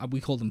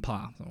 we called him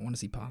Pa, so I want to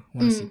see Pa,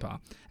 see Pa.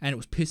 And it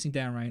was pissing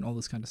down rain, all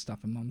this kind of stuff.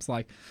 And Mum's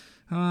like,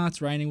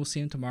 it's raining, we'll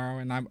see him tomorrow.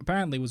 And I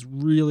apparently was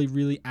really,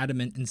 really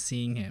adamant in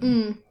seeing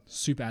him.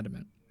 Super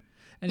adamant.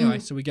 Anyway,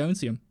 so we go and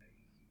see him.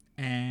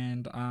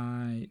 And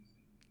I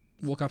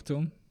walk up to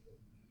him.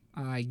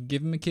 I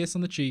give him a kiss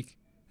on the cheek.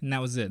 And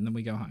that was it. And then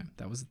we go home.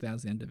 That was the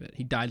end of it.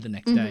 He died the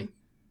next day.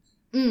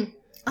 I know.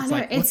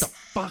 Like, what the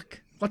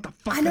fuck? What the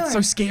fuck? That's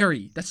so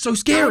scary. That's so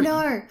scary. I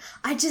know.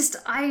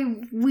 I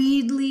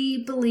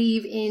weirdly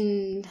believe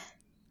in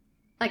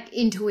like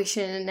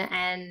intuition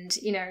and,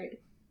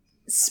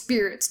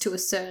 spirits to a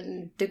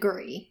certain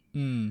degree.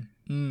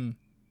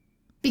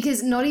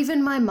 Because not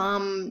even my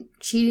mum,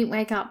 she didn't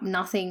wake up,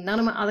 nothing. None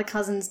of my other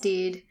cousins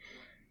did.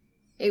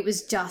 It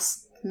was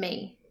just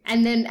me.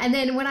 And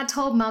then when I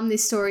told Mum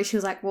this story, she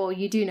was like, well,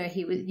 you do know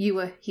you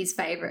were his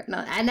favourite.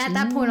 And at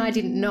that point I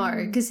didn't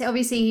know, because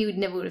obviously he would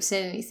never have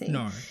said anything.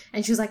 No.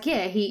 And she was like,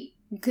 yeah,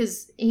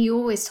 because he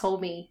always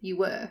told me you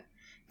were,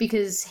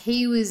 because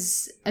he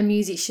was a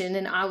musician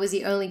and I was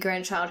the only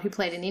grandchild who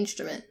played an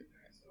instrument.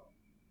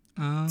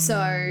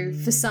 So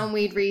for some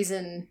weird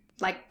reason,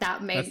 like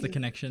that made... That's the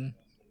connection.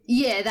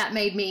 Yeah, that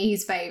made me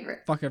his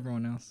favourite. Fuck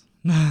everyone else.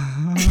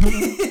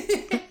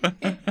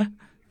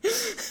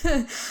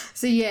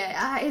 So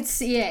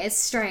it's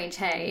strange.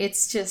 Hey,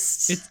 it's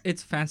just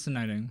it's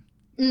fascinating.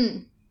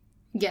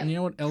 Yeah. And you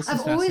know what else is I've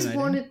fascinating? always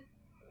wanted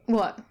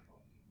what?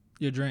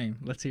 Your dream.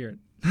 Let's hear it.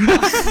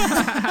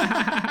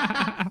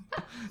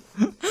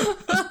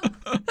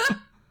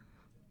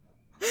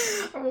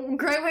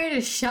 Great way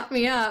to shut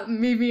me up.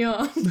 Move me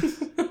on.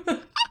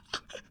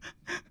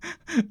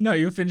 No,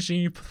 you're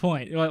finishing your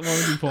point. What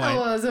was your point? I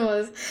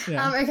was.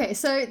 Yeah. Okay,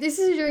 so this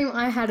is a dream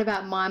I had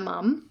about my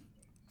mum,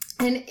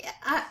 and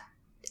I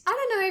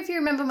don't know if you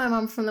remember my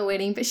mum from the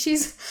wedding, but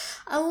she's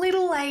a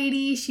little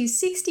lady. She's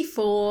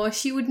 64.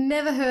 She would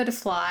never hurt a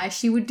fly.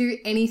 She would do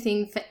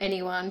anything for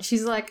anyone.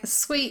 She's like a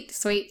sweet,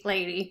 sweet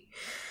lady.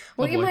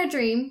 Well, in my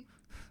dream,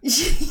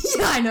 yeah,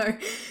 I know.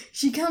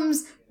 She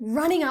comes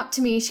running up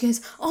to me. She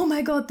goes, oh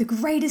my God, the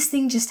greatest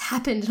thing just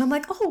happened. And I'm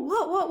like,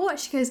 oh, what?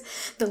 She goes,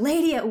 the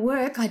lady at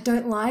work, I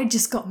don't lie,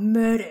 just got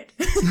murdered.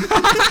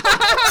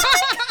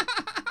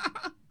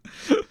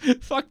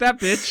 Fuck that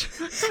bitch.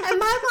 And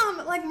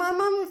my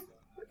mum,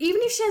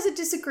 even if she has a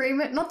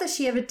disagreement, not that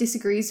she ever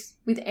disagrees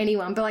with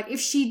anyone, but like if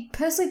she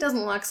personally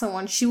doesn't like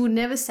someone, she would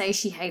never say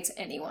she hates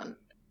anyone.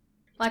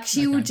 Like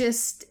she would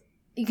just,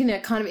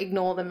 kind of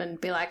ignore them and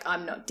be like,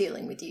 I'm not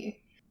dealing with you.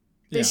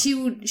 But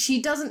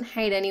she doesn't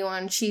hate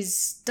anyone.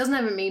 Doesn't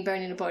have a mean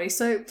bone in her body.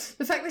 So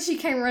the fact that she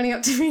came running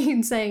up to me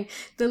and saying,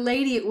 the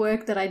lady at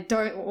work that I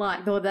don't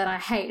like or that I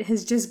hate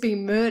has just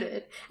been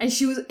murdered. And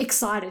she was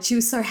excited. She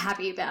was so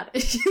happy about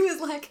it. She was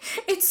like,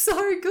 it's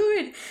so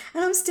good.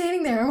 And I'm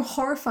standing there, I'm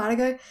horrified. I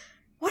go,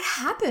 what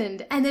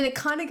happened? And then it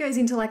kind of goes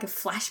into like a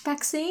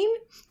flashback scene,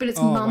 but it's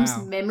Mum's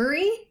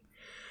memory.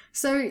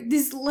 So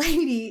this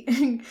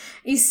lady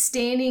is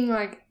standing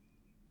like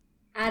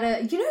at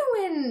a, you know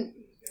when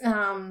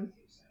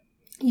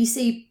you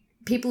see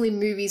people in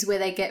movies where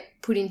they get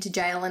put into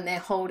jail and they're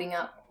holding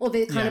up, or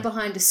they're kind of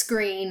behind a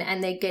screen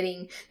and they're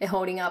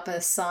holding up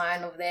a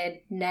sign of their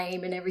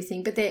name and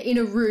everything, but they're in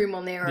a room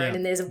on their own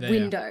and there's a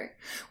window.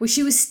 Well,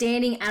 she was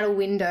standing at a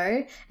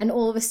window and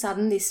all of a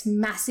sudden this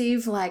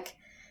massive, like,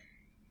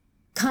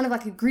 kind of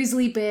like a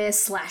grizzly bear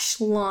 /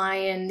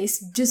 lion, this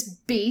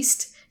just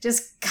beast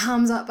just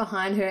comes up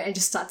behind her and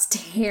just starts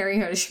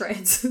tearing her to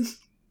shreds.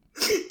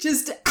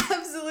 Just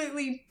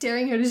absolutely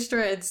tearing her to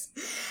shreds.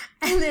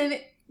 And then,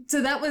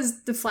 so that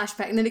was the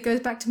flashback. And then it goes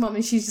back to Mum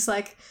and she's just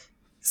like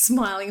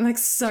smiling, like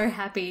so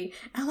happy.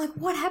 And I'm like,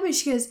 what happened?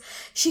 She goes,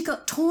 she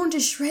got torn to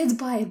shreds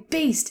by a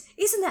beast.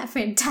 Isn't that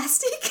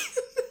fantastic?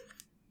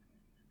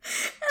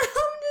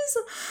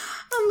 And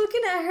I'm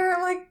looking at her,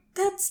 I'm like,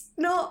 that's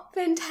not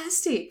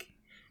fantastic.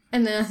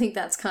 And then I think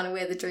that's kind of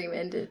where the dream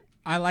ended.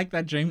 I like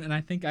that dream, and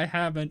I think I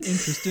have an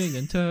interesting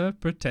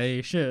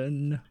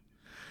interpretation.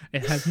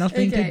 It has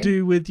nothing to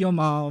do with your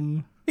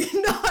mum.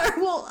 No,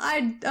 well,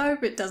 I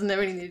hope it doesn't have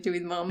anything to do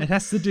with Mum. It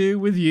has to do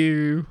with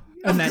you.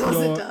 And of course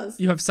it does.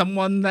 You have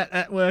someone that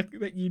at work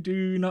that you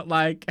do not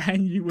like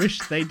and you wish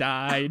they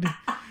died.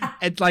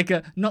 It's like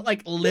not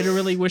like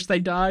literally wish they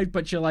died,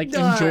 but you're like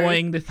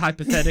enjoying the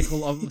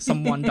hypothetical of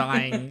someone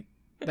dying.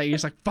 That you're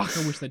just like, fuck,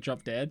 I wish they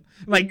dropped dead.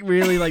 Like,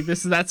 really, like,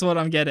 that's what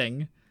I'm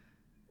getting.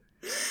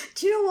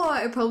 Do you know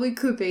what? It probably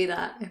could be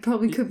that. It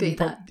probably could be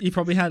that. You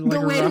probably had like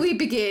but where do we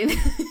begin?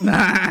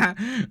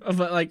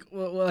 But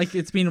like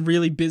it's been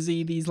really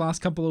busy these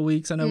last couple of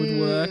weeks, I know, with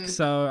work,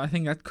 so I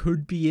think that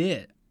could be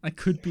it. I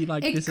could be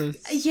like this is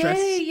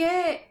stress.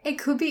 Yeah, it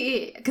could be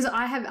it. Because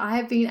I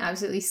have been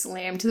absolutely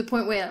slammed to the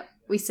point where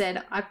we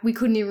said we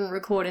couldn't even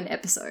record an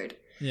episode.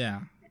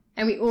 Yeah.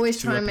 And we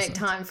always try and make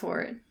time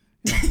for it.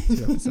 Yeah,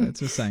 2 episodes.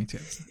 We're saying 2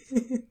 episodes.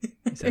 You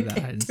said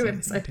that. I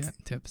didn't say 2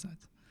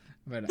 episodes.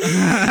 But,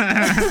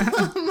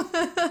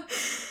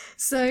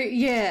 so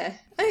yeah,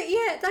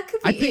 that could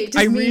be it.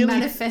 Just me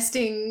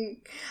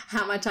manifesting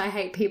how much I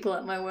hate people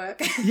at my work.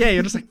 Yeah,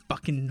 you're just like,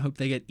 fucking hope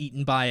they get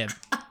eaten by a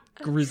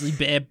grizzly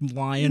bear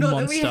lion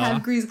monster.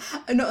 Not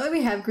that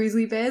we have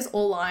grizzly bears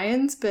or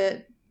lions,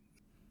 but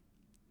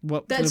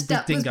that was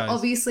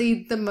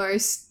obviously the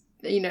most,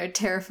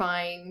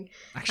 terrifying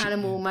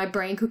animal my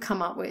brain could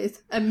come up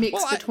with. A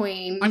mix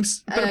between a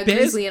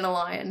grizzly and a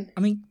lion. I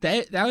mean,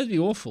 that would be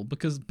awful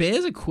because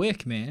bears are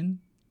quick, man.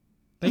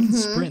 They can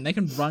sprint. They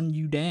can run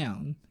you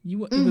down.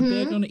 If a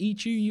bear gonna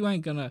eat you, you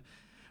ain't gonna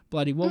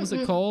bloody, what was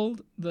it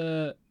called?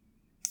 The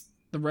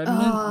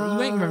Revenant?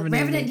 You ain't Revenant.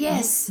 Revenant,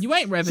 yes. You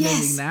ain't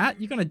Revenanting that.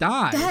 You're gonna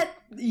die.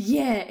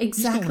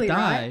 Exactly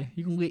right.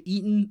 You can get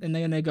eaten and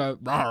then they go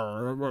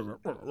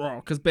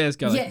because bears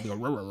go like,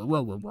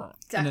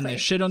 and then they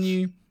shit on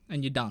you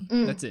and you're done.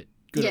 That's it.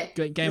 Good.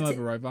 Yeah, game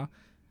over.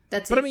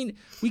 That's but it. I mean,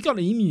 we got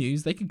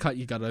emus. They can cut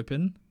your gut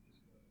open.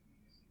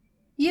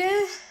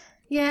 Yeah,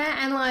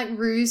 and like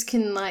Ruse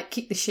can like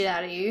kick the shit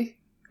out of you,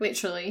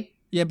 literally.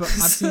 Yeah, but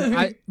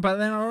but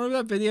then I remember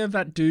that video of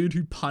that dude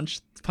who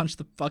punched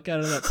the fuck out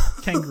of that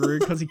kangaroo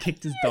because he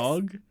kicked his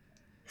dog.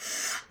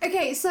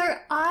 Okay,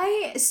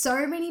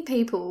 so many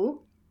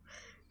people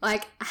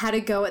like had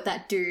a go at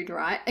that dude,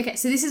 right? Okay,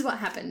 so this is what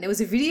happened. There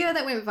was a video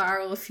that went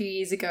viral a few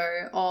years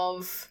ago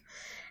of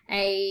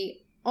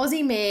a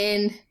Aussie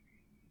man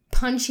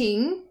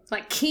hitting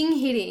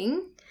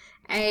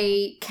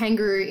a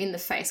kangaroo in the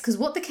face. Because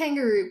what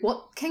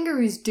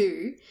kangaroos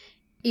do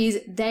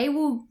is they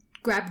will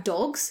grab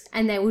dogs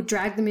and they will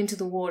drag them into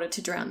the water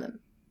to drown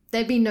them.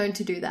 They've been known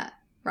to do that,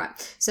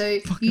 right? So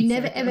you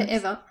never,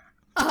 ever...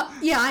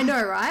 yeah, I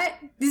know, right?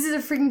 This is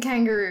a freaking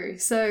kangaroo.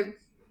 So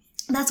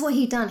that's what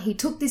he done. He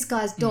took this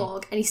guy's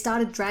dog and he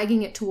started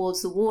dragging it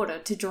towards the water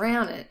to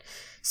drown it.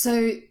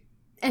 So,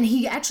 and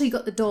he actually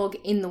got the dog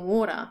in the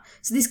water.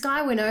 So this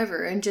guy went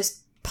over and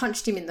just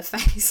punched him in the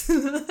face.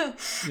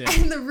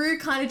 And the roo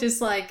kind of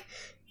just like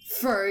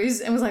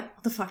froze and was like,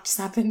 what the fuck just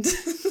happened?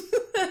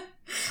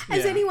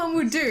 As anyone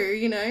would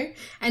do,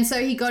 And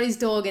so he got his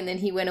dog and then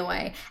he went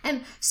away.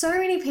 And so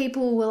many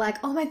people were like,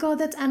 oh my God,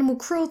 that's animal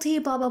cruelty,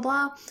 blah, blah,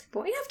 blah. But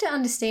what you have to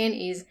understand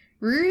is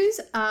roos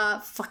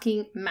are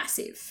fucking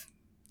massive.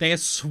 They are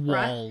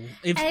swole.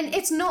 Right? And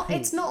it's not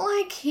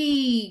like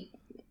he,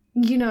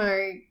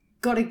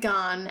 got a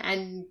gun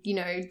and,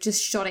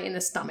 just shot it in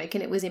the stomach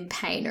and it was in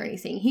pain or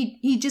anything.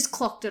 He just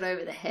clocked it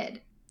over the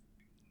head.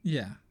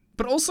 Yeah.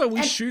 But also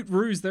we shoot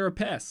roos, they're a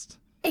pest.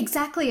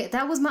 Exactly.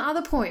 That was my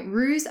other point.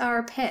 Roos are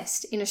a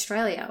pest in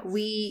Australia.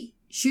 We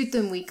shoot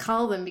them, we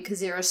cull them because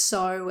there are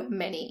so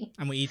many.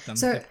 And we eat them.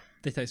 So,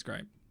 they taste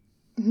great.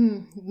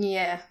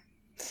 Yeah.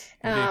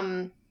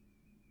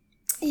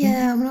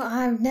 Yeah,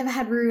 I've never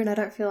had roux and I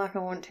don't feel like I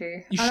want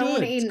to. You I don't should.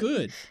 want to It's eat.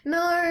 good.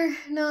 No.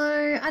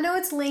 I know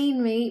it's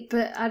lean meat,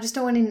 but I just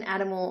don't want an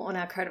animal on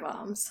our coat of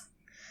arms.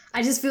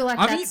 I just feel like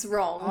that's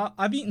wrong.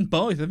 I've eaten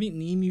both. I've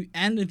eaten emu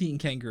and I've eaten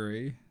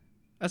kangaroo.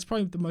 That's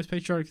probably the most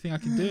patriotic thing I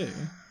can do.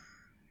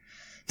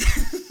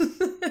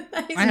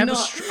 I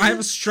have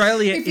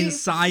Australia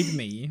inside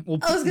me. Well,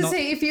 I was gonna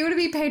say, if you were to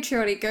be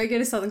patriotic, go get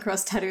a Southern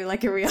Cross tattoo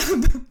like every other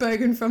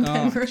Bogan from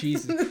Penrith. Oh,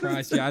 Jesus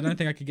Christ. Yeah, I don't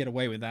think I could get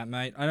away with that,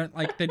 mate. I don't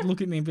like, they'd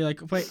look at me and be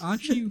like, wait,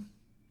 aren't you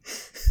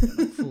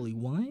not fully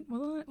white?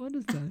 What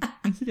is that?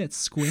 I see that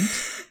squint.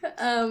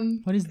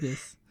 What is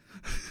this?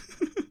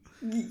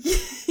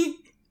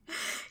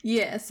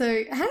 Yeah, so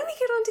how do we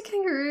get onto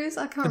kangaroos?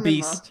 I can't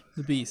remember.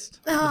 The beast.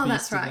 Oh, The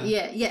that's beast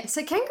right. Yeah.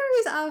 So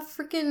kangaroos are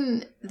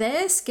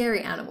they're scary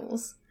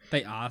animals.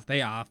 They are.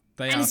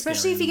 And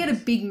especially if you get a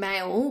big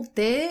male,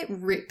 they're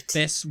ripped.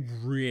 They're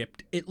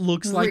ripped. It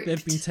looks like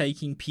they've been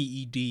taking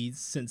PEDs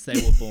since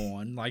they were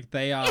born. Like,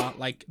 they are,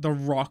 like, The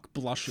Rock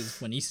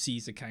blushes when he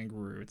sees a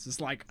kangaroo. It's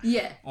just like,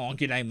 oh,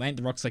 g'day, mate.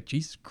 The Rock's like,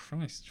 Jesus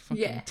Christ,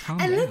 fucking calm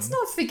down. And let's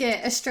not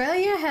forget,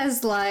 Australia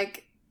has,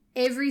 like,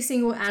 every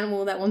single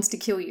animal that wants to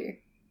kill you.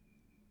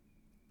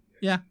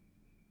 Yeah.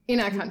 In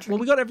our country. Well,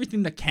 we got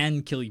everything that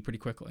can kill you pretty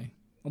quickly.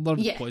 A lot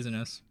of it's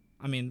poisonous.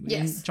 I mean,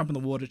 jump in the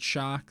water,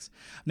 sharks.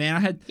 Man, I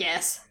had...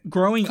 Yes.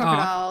 Growing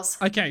Crocodiles.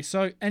 up... Okay,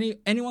 so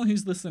anyone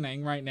who's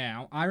listening right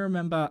now, I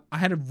remember I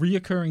had a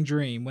reoccurring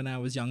dream when I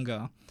was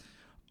younger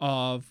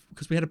of...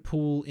 Because we had a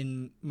pool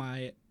in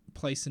my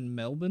place in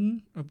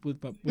Melbourne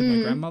with my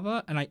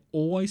grandmother, and I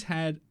always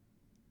had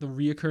the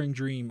reoccurring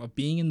dream of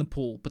being in the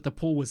pool, but the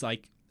pool was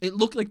like... It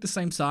looked like the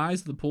same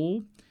size, the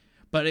pool,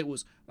 but it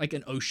was like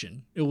an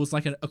ocean. It was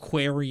like an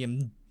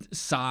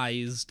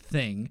aquarium-sized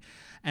thing.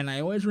 And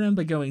I always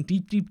remember going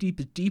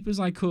deep as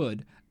I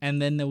could,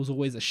 and then there was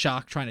always a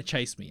shark trying to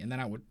chase me, and then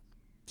I would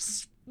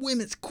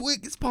swim as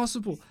quick as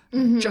possible,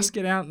 just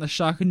get out, and the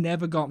shark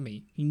never got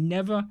me. He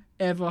never,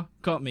 ever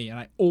got me, and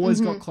I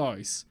always got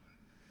close.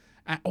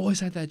 I always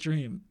had that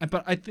dream.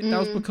 But I think that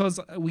was because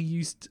I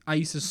used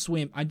to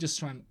swim. I just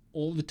swam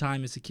all the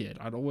time as a kid.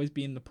 I'd always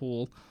be in the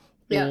pool,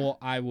 or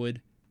I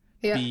would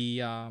be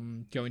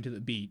going to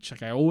the beach.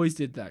 Like, I always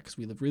did that because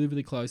we lived really,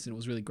 really close, and it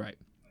was really great.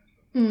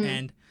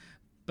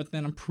 But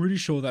then I'm pretty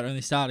sure that only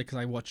started because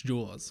I watched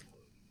Jaws.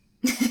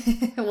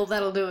 Well,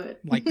 that'll do it.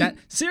 Like that.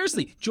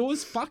 Seriously,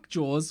 Jaws,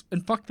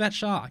 and fuck that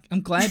shark.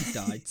 I'm glad it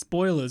died.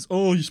 Spoilers.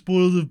 Oh, you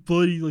spoiled a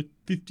bloody, like,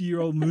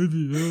 50-year-old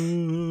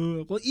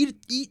movie. Well,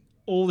 eat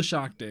all the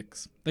shark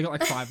dicks. They got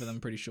like 5 of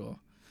them, pretty sure.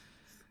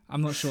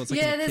 I'm not sure. It's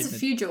like there's a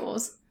few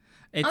Jaws.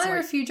 Are there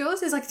a few Jaws?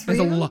 There's like 3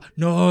 of them?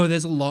 No,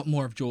 there's a lot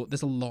more of Jaws.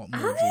 There's a lot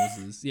more of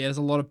Jawses. Yeah, there's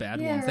a lot of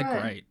bad ones. They're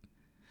great.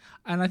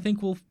 And I think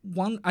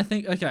I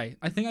think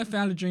I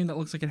found a dream that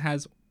looks like it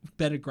has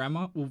better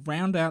grammar. We'll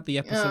round out the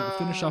episode. We'll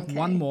finish off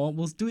one more.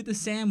 We'll do it the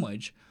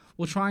sandwich.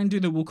 We'll try and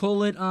we'll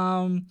call it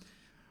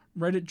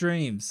Reddit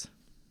Dreams.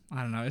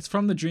 I don't know. It's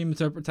from the Dream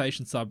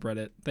Interpretation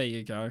subreddit. There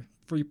you go.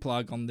 Free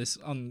plug on this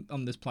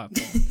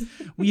platform.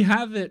 We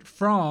have it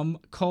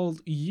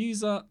called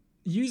user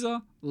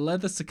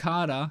Leather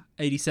Cicada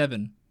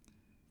 87.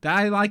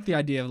 I like the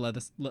idea of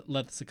Leather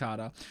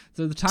Cicada.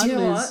 So the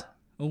title is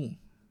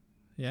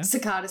yeah.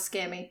 Cicadas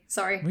scare me.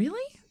 Sorry.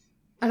 Really?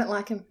 I don't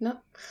like them. No.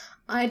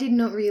 I did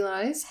not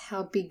realise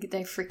how big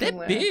they freaking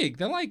were. They're big.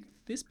 They're like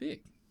this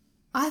big.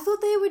 I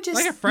thought they were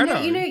just like a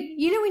Freddo.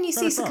 You know when you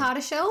see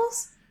cicada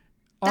shells?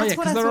 That's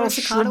what I they're thought all a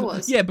cicada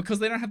was. Yeah, because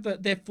they don't have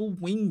their full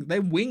wing.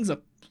 Their wings are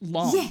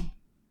long.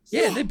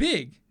 Yeah, they're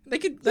big.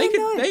 They'd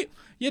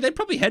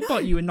probably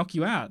headbutt you and knock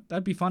you out.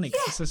 That'd be funny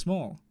because they're so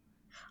small.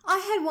 I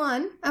had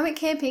one. I went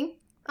camping.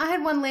 I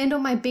had one land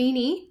on my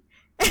beanie,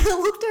 and I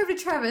looked over to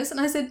Travis and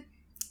I said,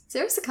 "Is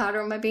there a cicada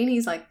on my beanie?"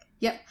 He's like,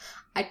 "Yep."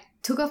 I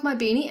took off my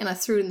beanie and I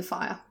threw it in the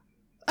fire.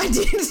 I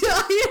did.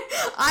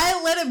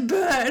 I let it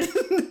burn.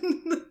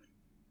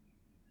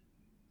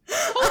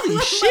 Holy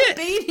shit!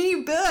 My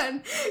beanie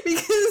burn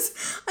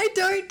because I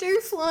don't do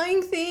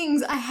flying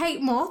things. I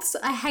hate moths.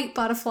 I hate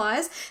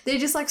butterflies. They're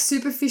just like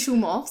superficial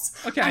moths.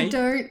 Okay. I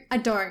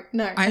don't.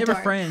 No. I have a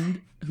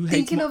friend who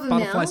hates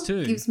butterflies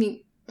too. Gives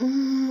me.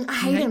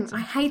 I hate them. I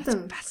hate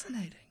them.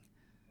 Fascinating.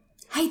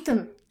 Hate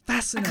them.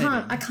 Fascinating.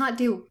 I can't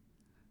deal.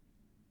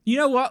 You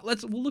know what?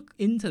 We'll look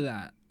into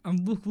that.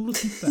 We'll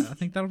look into that. I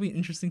think that'll be an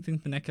interesting thing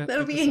for next episode.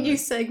 That'll be a new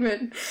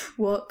segment.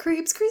 What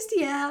creeps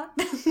Christy out?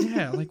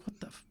 Yeah, like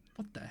what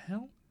the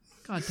hell?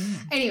 God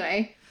damn.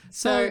 Anyway,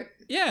 so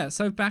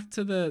back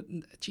to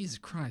the Jesus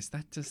Christ.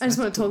 I just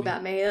want to talk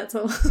about me. That's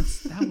all.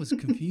 That was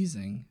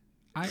confusing.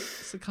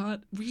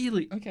 Cicada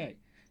really okay.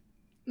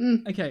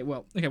 Okay,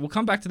 we'll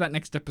come back to that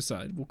next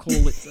episode. We'll call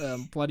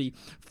it bloody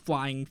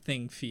flying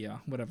thing fear,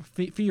 whatever.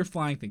 Fear of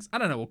flying things. I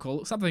don't know. We'll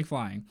call it something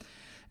flying.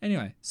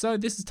 Anyway, so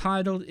this is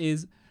titled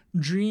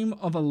Dream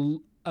of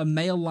a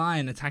Male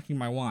Lion Attacking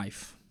My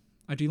Wife.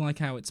 I do like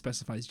how it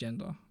specifies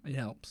gender. It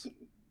helps.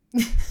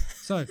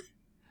 So,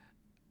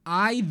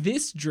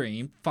 this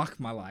dream, fuck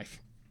my life.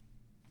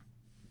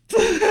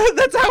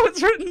 That's how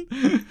it's written.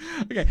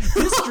 Okay,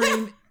 this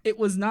dream, it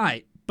was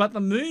night, but the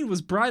moon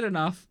was bright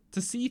enough to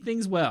see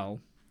things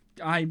well.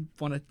 I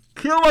want to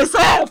kill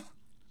myself!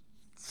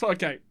 So,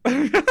 okay.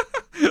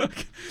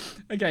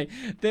 Okay,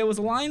 there was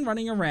a lion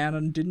running around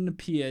and didn't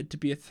appear to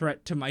be a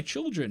threat to my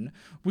children,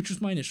 which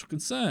was my initial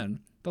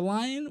concern. The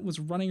lion was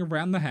running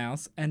around the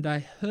house, and I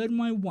heard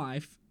my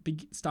wife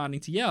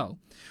starting to yell,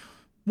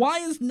 "Why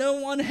is no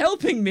one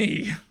helping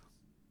me?"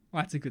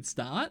 Well, that's a good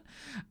start.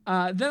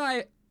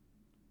 Then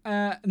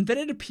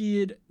it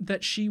appeared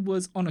that she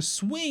was on a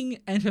swing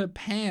and her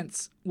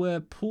pants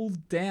were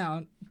pulled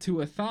down to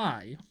her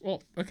thigh. Oh,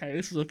 okay,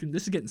 this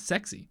is getting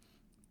sexy.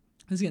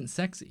 This is getting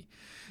sexy.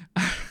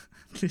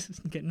 This is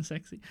getting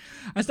sexy.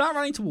 I start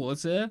running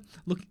towards her,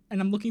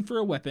 and I'm looking for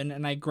a weapon,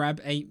 and I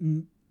grab a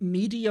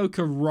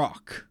mediocre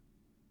rock.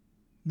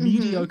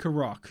 Mediocre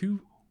rock.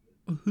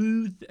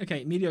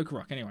 Okay, mediocre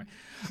rock. Anyway,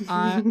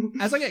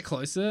 as I get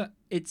closer,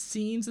 it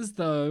seems as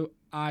though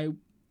I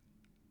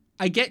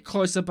get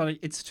closer, but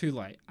it's too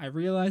late. I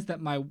realize that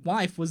my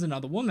wife was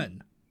another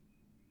woman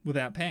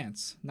without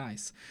pants.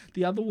 Nice.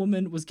 The other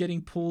woman was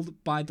getting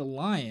pulled by the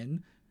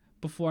lion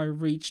before I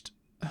reached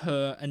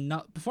her,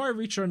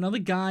 another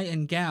guy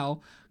and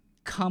gal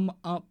come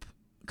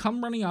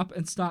running up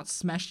and start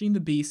smashing the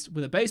beast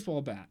with a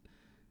baseball bat.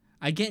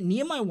 I get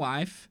near my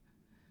wife,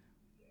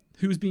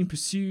 who is being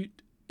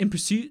in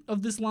pursuit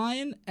of this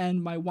lion,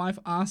 and my wife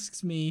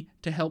asks me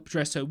to help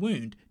dress her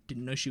wound.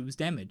 Didn't know she was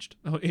damaged.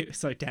 Oh,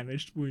 sorry,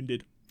 damaged,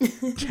 wounded.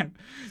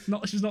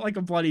 She's not like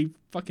a bloody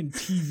fucking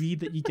TV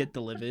that you get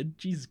delivered.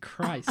 Jesus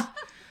Christ.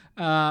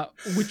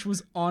 Which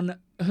was on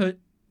her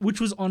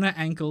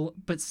ankle,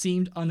 but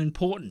seemed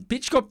unimportant.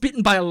 Bitch got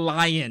bitten by a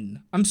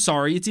lion. I'm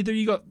sorry. It's either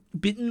you got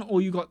bitten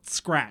or you got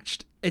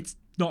scratched. It's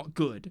not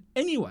good.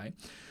 Anyway,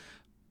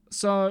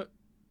 so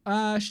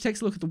she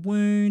takes a look at the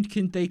wound.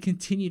 They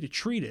continue to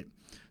treat it?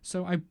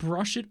 So I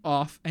brush it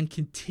off and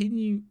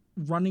continue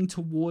running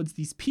towards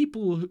these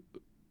people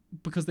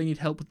because they need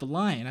help with the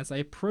lion. As I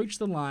approach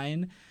the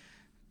lion,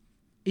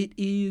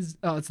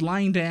 it's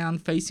lying down,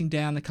 facing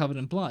down, and covered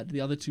in blood.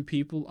 The other two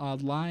people are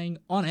lying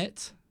on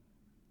it,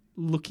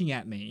 looking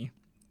at me.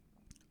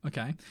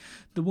 Okay.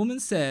 The woman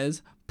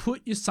says, put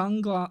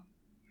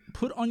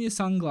on your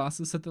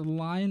sunglasses so that the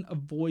lion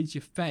avoids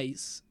your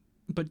face,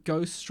 but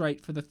goes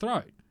straight for the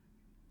throat.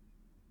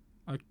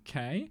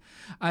 Okay.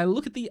 I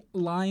look at the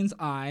lion's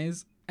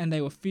eyes, and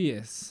they were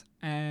fierce,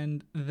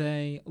 and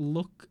the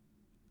look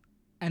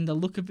of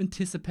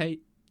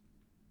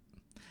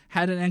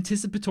had an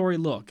anticipatory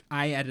look.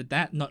 I added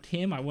that, not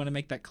him. I want to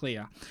make that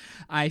clear.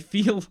 I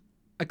feel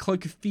a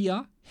cloak of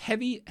fear,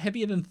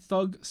 heavier than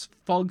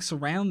fog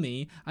surround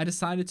me. I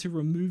decided to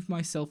remove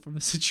myself from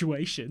the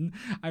situation.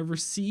 I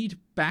recede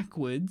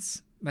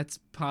backwards. That's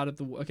part of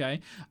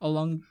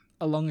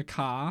along a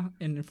car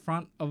in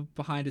front of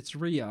behind its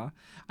rear.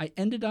 I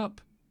ended up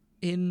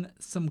in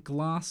some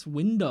glass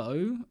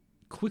window.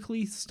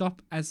 Quickly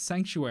stop as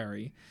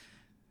sanctuary.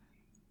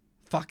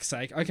 Fuck's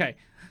sake. Okay.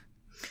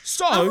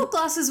 So I thought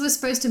glasses were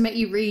supposed to make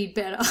you read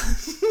better.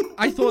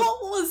 I thought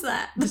what was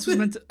that? This was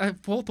meant to, I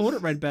thought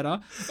it read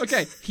better.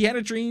 Okay, he had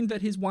a dream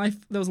that his wife,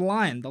 there was a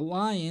lion. The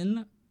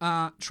lion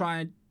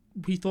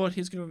he thought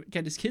he was going to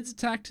get his kids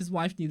attacked. His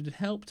wife needed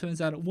help.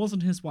 Turns out it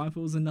wasn't his wife,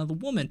 it was another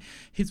woman.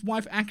 His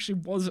wife actually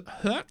was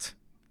hurt.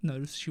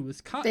 Notice she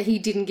was cut. But he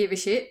didn't give a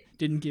shit.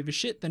 Didn't give a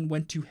shit, then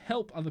went to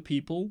help other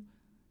people.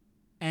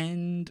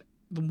 And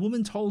the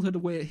woman told her to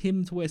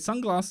wear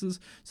sunglasses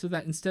so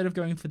that instead of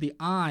going for the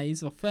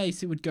eyes or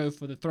face, it would go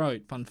for the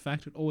throat. Fun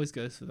fact, it always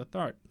goes for the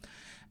throat.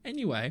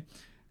 Anyway,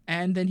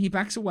 and then he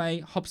backs away,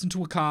 hops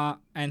into a car,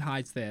 and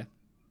hides there.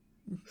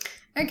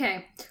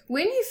 Okay,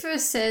 when you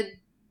first said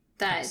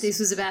that this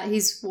was about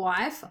his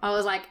wife, I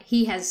was like,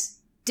 he has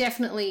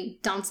definitely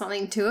done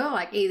something to her,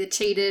 like either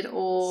cheated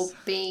or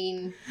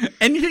been...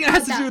 Anything that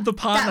has to do with the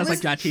partner, I was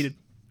like, yeah, cheated.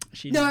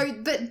 No,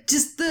 but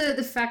just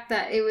the fact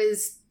that it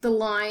was the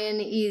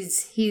lion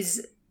is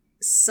his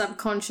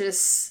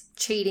subconscious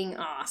cheating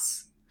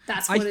ass.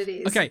 That's what it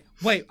is. Okay,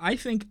 wait. I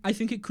think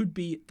it could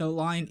be the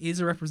lion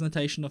is a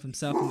representation of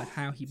himself and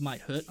how he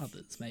might hurt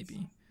others,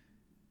 maybe.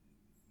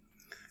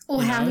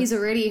 Or how he's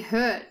already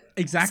hurt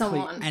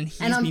someone. And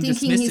I'm been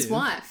thinking dismissive. his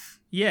wife.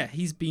 Yeah,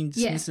 he's been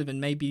dismissive,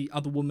 and maybe the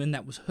other woman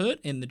that was hurt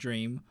in the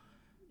dream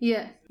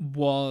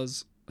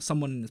was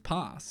someone in his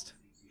past.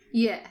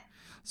 Yeah.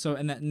 So,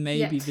 and that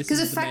maybe this is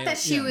because the fact that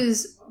she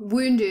was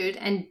wounded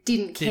and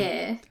didn't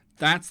care.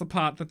 That's the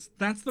part part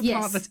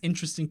that's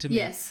interesting to me.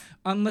 Yes.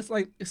 Unless,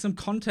 like, some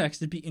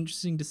context, it'd be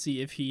interesting to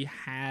see if he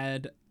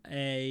had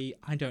a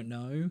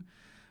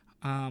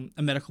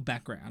medical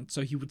background.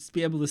 So he would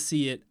be able to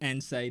see it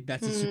and say,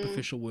 that's a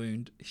superficial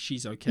wound.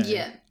 She's okay.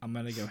 Yeah. I'm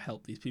going to go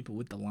help these people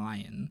with the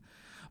lion.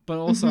 But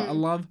also,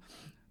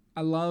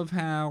 I love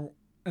how,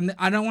 and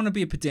I don't want to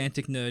be a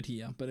pedantic nerd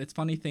here, but it's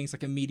funny things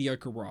like a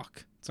mediocre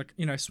rock. It's like,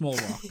 small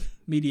rock.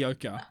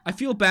 Mediocre. I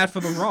feel bad for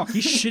the rock.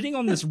 He's shitting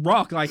on this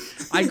rock. Like,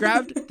 I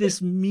grabbed this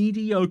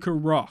mediocre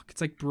rock. It's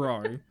like,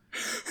 bro,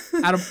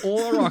 out of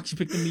all the rocks, you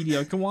picked the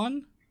mediocre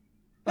one?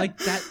 Like,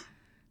 that...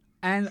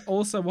 And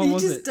also, what He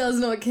was just it? does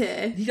not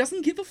care. He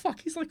doesn't give a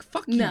fuck. He's like,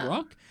 fuck you, No.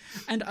 Rock.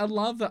 And I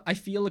love that I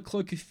feel a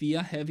cloak of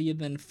fear heavier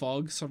than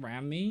fog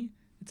surround me.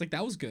 It's like,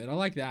 that was good. I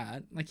like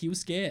that. Like, he was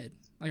scared.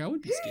 Like, I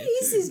would be scared Who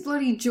is too. this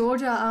bloody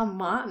George R.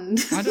 Martin?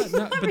 I don't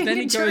know. But then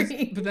it goes.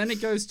 dream. But then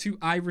it goes to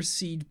I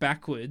recede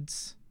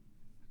backwards.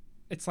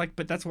 It's like,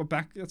 but that's what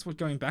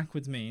going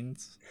backwards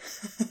means.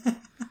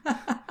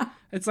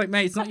 It's like,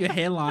 mate, it's not your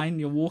hairline.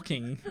 You're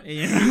walking.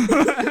 You know?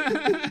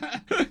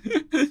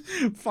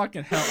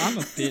 Fucking hell, I'm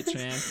a bitch,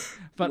 man.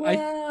 But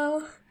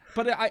wow.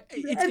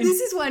 it's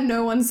This is why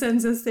no one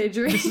sends us their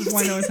dreams. this is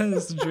why no one sends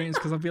us the dreams,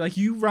 because I'll be like,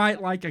 you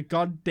write like a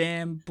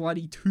goddamn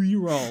bloody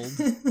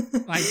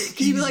 2-year-old. Like,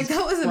 You'd be like,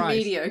 that was a Christ.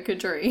 mediocre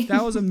dream.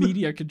 That was a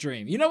mediocre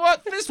dream. You know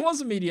what? This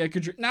was a mediocre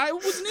dream. No, it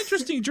was an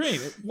interesting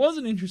dream. It was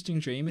an interesting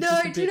dream. It's No,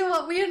 just a do you bit... know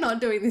what? We are not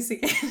doing this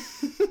again.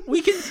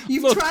 We can.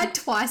 You've look, tried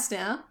twice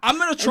now. I'm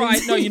gonna try.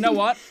 No, you know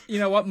what? You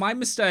know what? My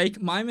mistake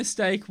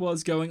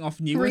was going off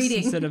newest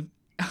Reading. instead of.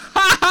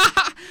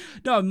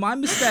 No, my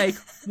mistake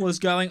was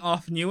going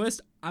off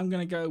newest. I'm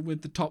gonna go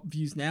with the top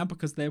views now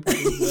because they're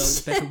probably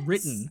better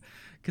written.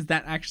 Because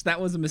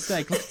that was a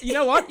mistake. Look, you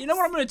know what? You know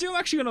what I'm gonna do? I'm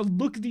actually gonna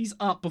look these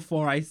up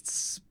before I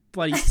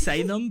bloody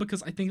say them,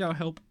 because I think that'll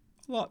help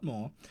a lot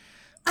more.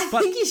 I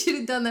think you should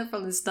have done that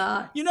from the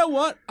start. You know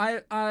what?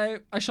 I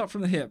shot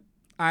from the hip.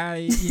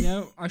 I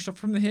shot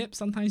from the hip.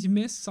 Sometimes you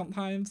miss,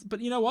 sometimes.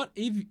 But you know what?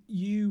 If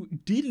you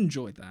did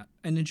enjoy that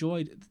and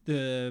enjoyed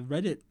the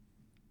Reddit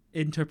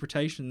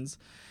interpretations,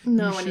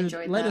 No you one should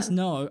enjoyed let that. us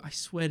know. I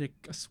swear to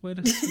sweet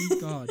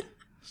God. I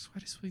swear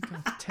to sweet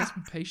God. Test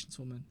my patience,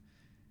 woman.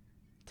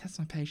 Test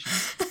my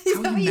patience. Is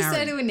How that are what you you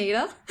say married? to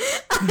Anita?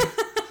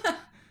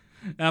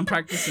 I'm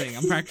practicing.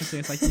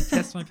 It's like, you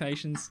test my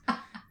patience.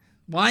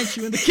 Why aren't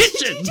you in the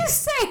kitchen? Did you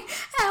just say,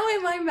 how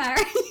am I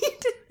married?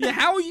 Yeah,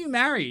 how are you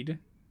married?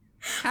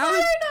 I don't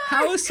know.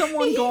 How has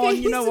someone gone,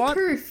 you Here's know the what?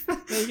 Proof.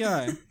 There you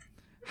go.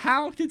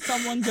 How did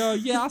someone go,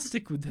 yeah, I'll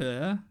stick with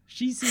her.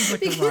 She seems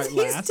like the Because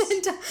right he's lass.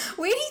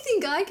 where do you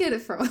think I get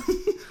it from?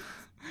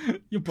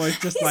 You're both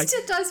just He's like,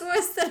 just does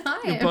worse than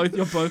I am.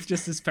 you're both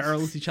just as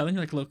feral as each other. You're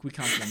like, look, we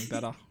can't do any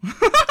better.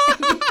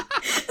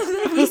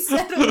 We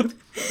settled.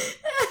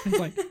 It's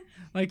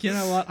like, you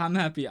know what? I'm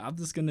happy. I'm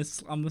just gonna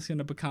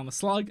become a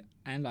slug,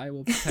 and I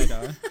will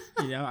potato.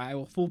 I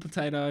will full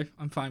potato.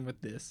 I'm fine with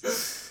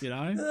this. You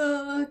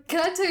know? Can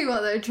I tell you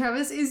what though?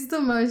 Travis is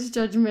the most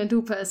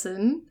judgmental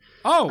person.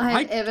 Oh,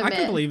 I've ever I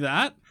can met. believe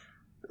that.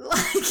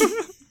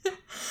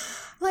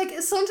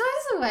 Like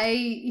sometimes the way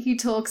he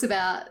talks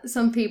about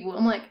some people,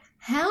 I'm like,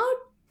 how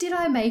did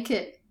I make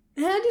it?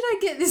 How did I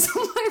get this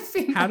on my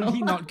finger? How did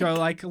he not go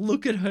like,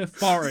 look at her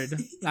forehead?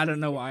 I don't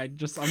know why. I'm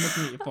looking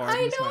at your forehead. I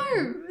and just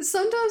went, know.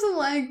 Sometimes I'm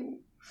like,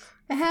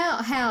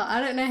 how?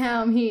 I don't know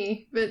how I'm here.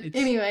 But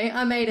anyway,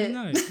 I made it.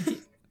 No,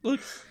 look,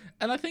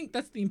 and I think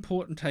that's the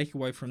important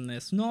takeaway from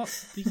this. Not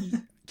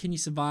the can you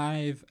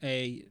survive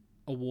a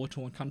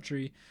war-torn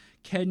country?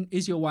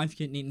 Is your wife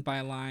getting eaten by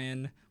a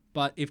lion?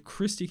 But if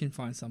Christy can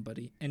find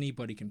somebody,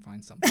 anybody can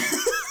find somebody.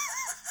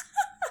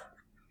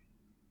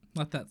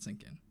 Let that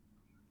sink in.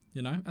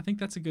 You know, I think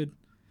that's a good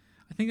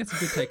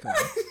takeaway.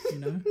 You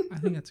know, I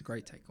think that's a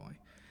great takeaway.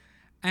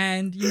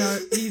 And, you know,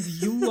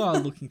 if you are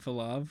looking for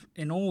love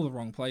in all the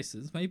wrong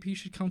places, maybe you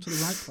should come to the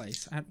right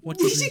place at What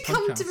You You Dream should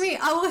come Podcast. to me.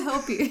 I will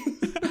help you.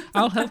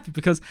 I'll help you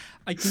because,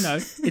 like, you know,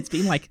 it's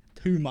been like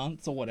 2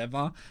 months or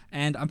whatever,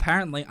 and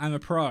apparently I'm a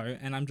pro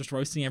and I'm just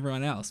roasting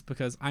everyone else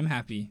because I'm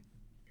happy.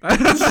 You are.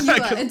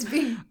 It's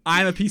been.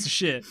 I'm a piece of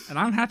shit, and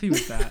I'm happy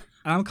with that.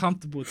 And I'm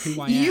comfortable with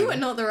who I am. You are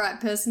not the right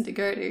person to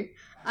go to.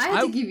 I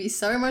had to give you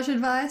so much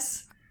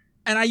advice.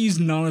 And I use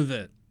none of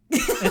it.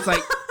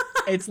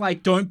 It's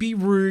like, don't be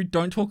rude,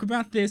 don't talk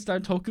about this,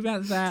 don't talk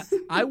about that.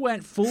 I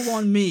went full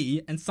on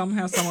me, and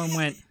somehow someone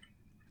went,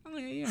 oh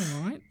yeah, you're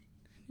alright.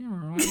 You're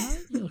alright,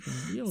 mate. You're looking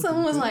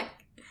Someone was good. like,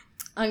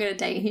 I'm going to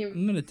date him.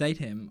 I'm gonna date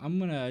him. I'm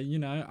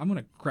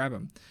gonna grab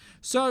him.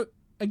 So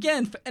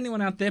again, for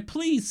anyone out there,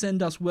 please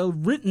send us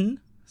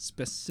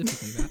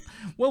specifically that,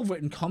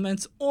 well-written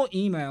comments or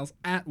emails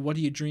at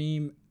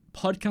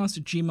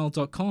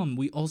whatdoyoudreampodcast@gmail.com.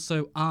 We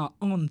also are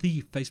on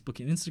the Facebook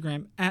and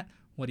Instagram at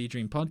What Do You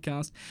Dream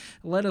Podcast.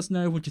 Let us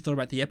know what you thought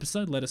about the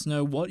episode. Let us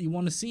know what you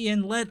want to see,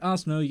 and let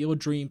us know your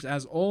dreams.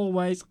 As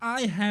always,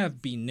 I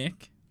have been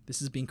Nick. This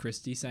has been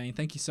Christy saying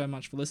thank you so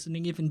much for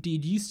listening. If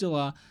indeed you still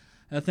are,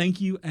 thank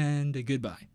you and goodbye.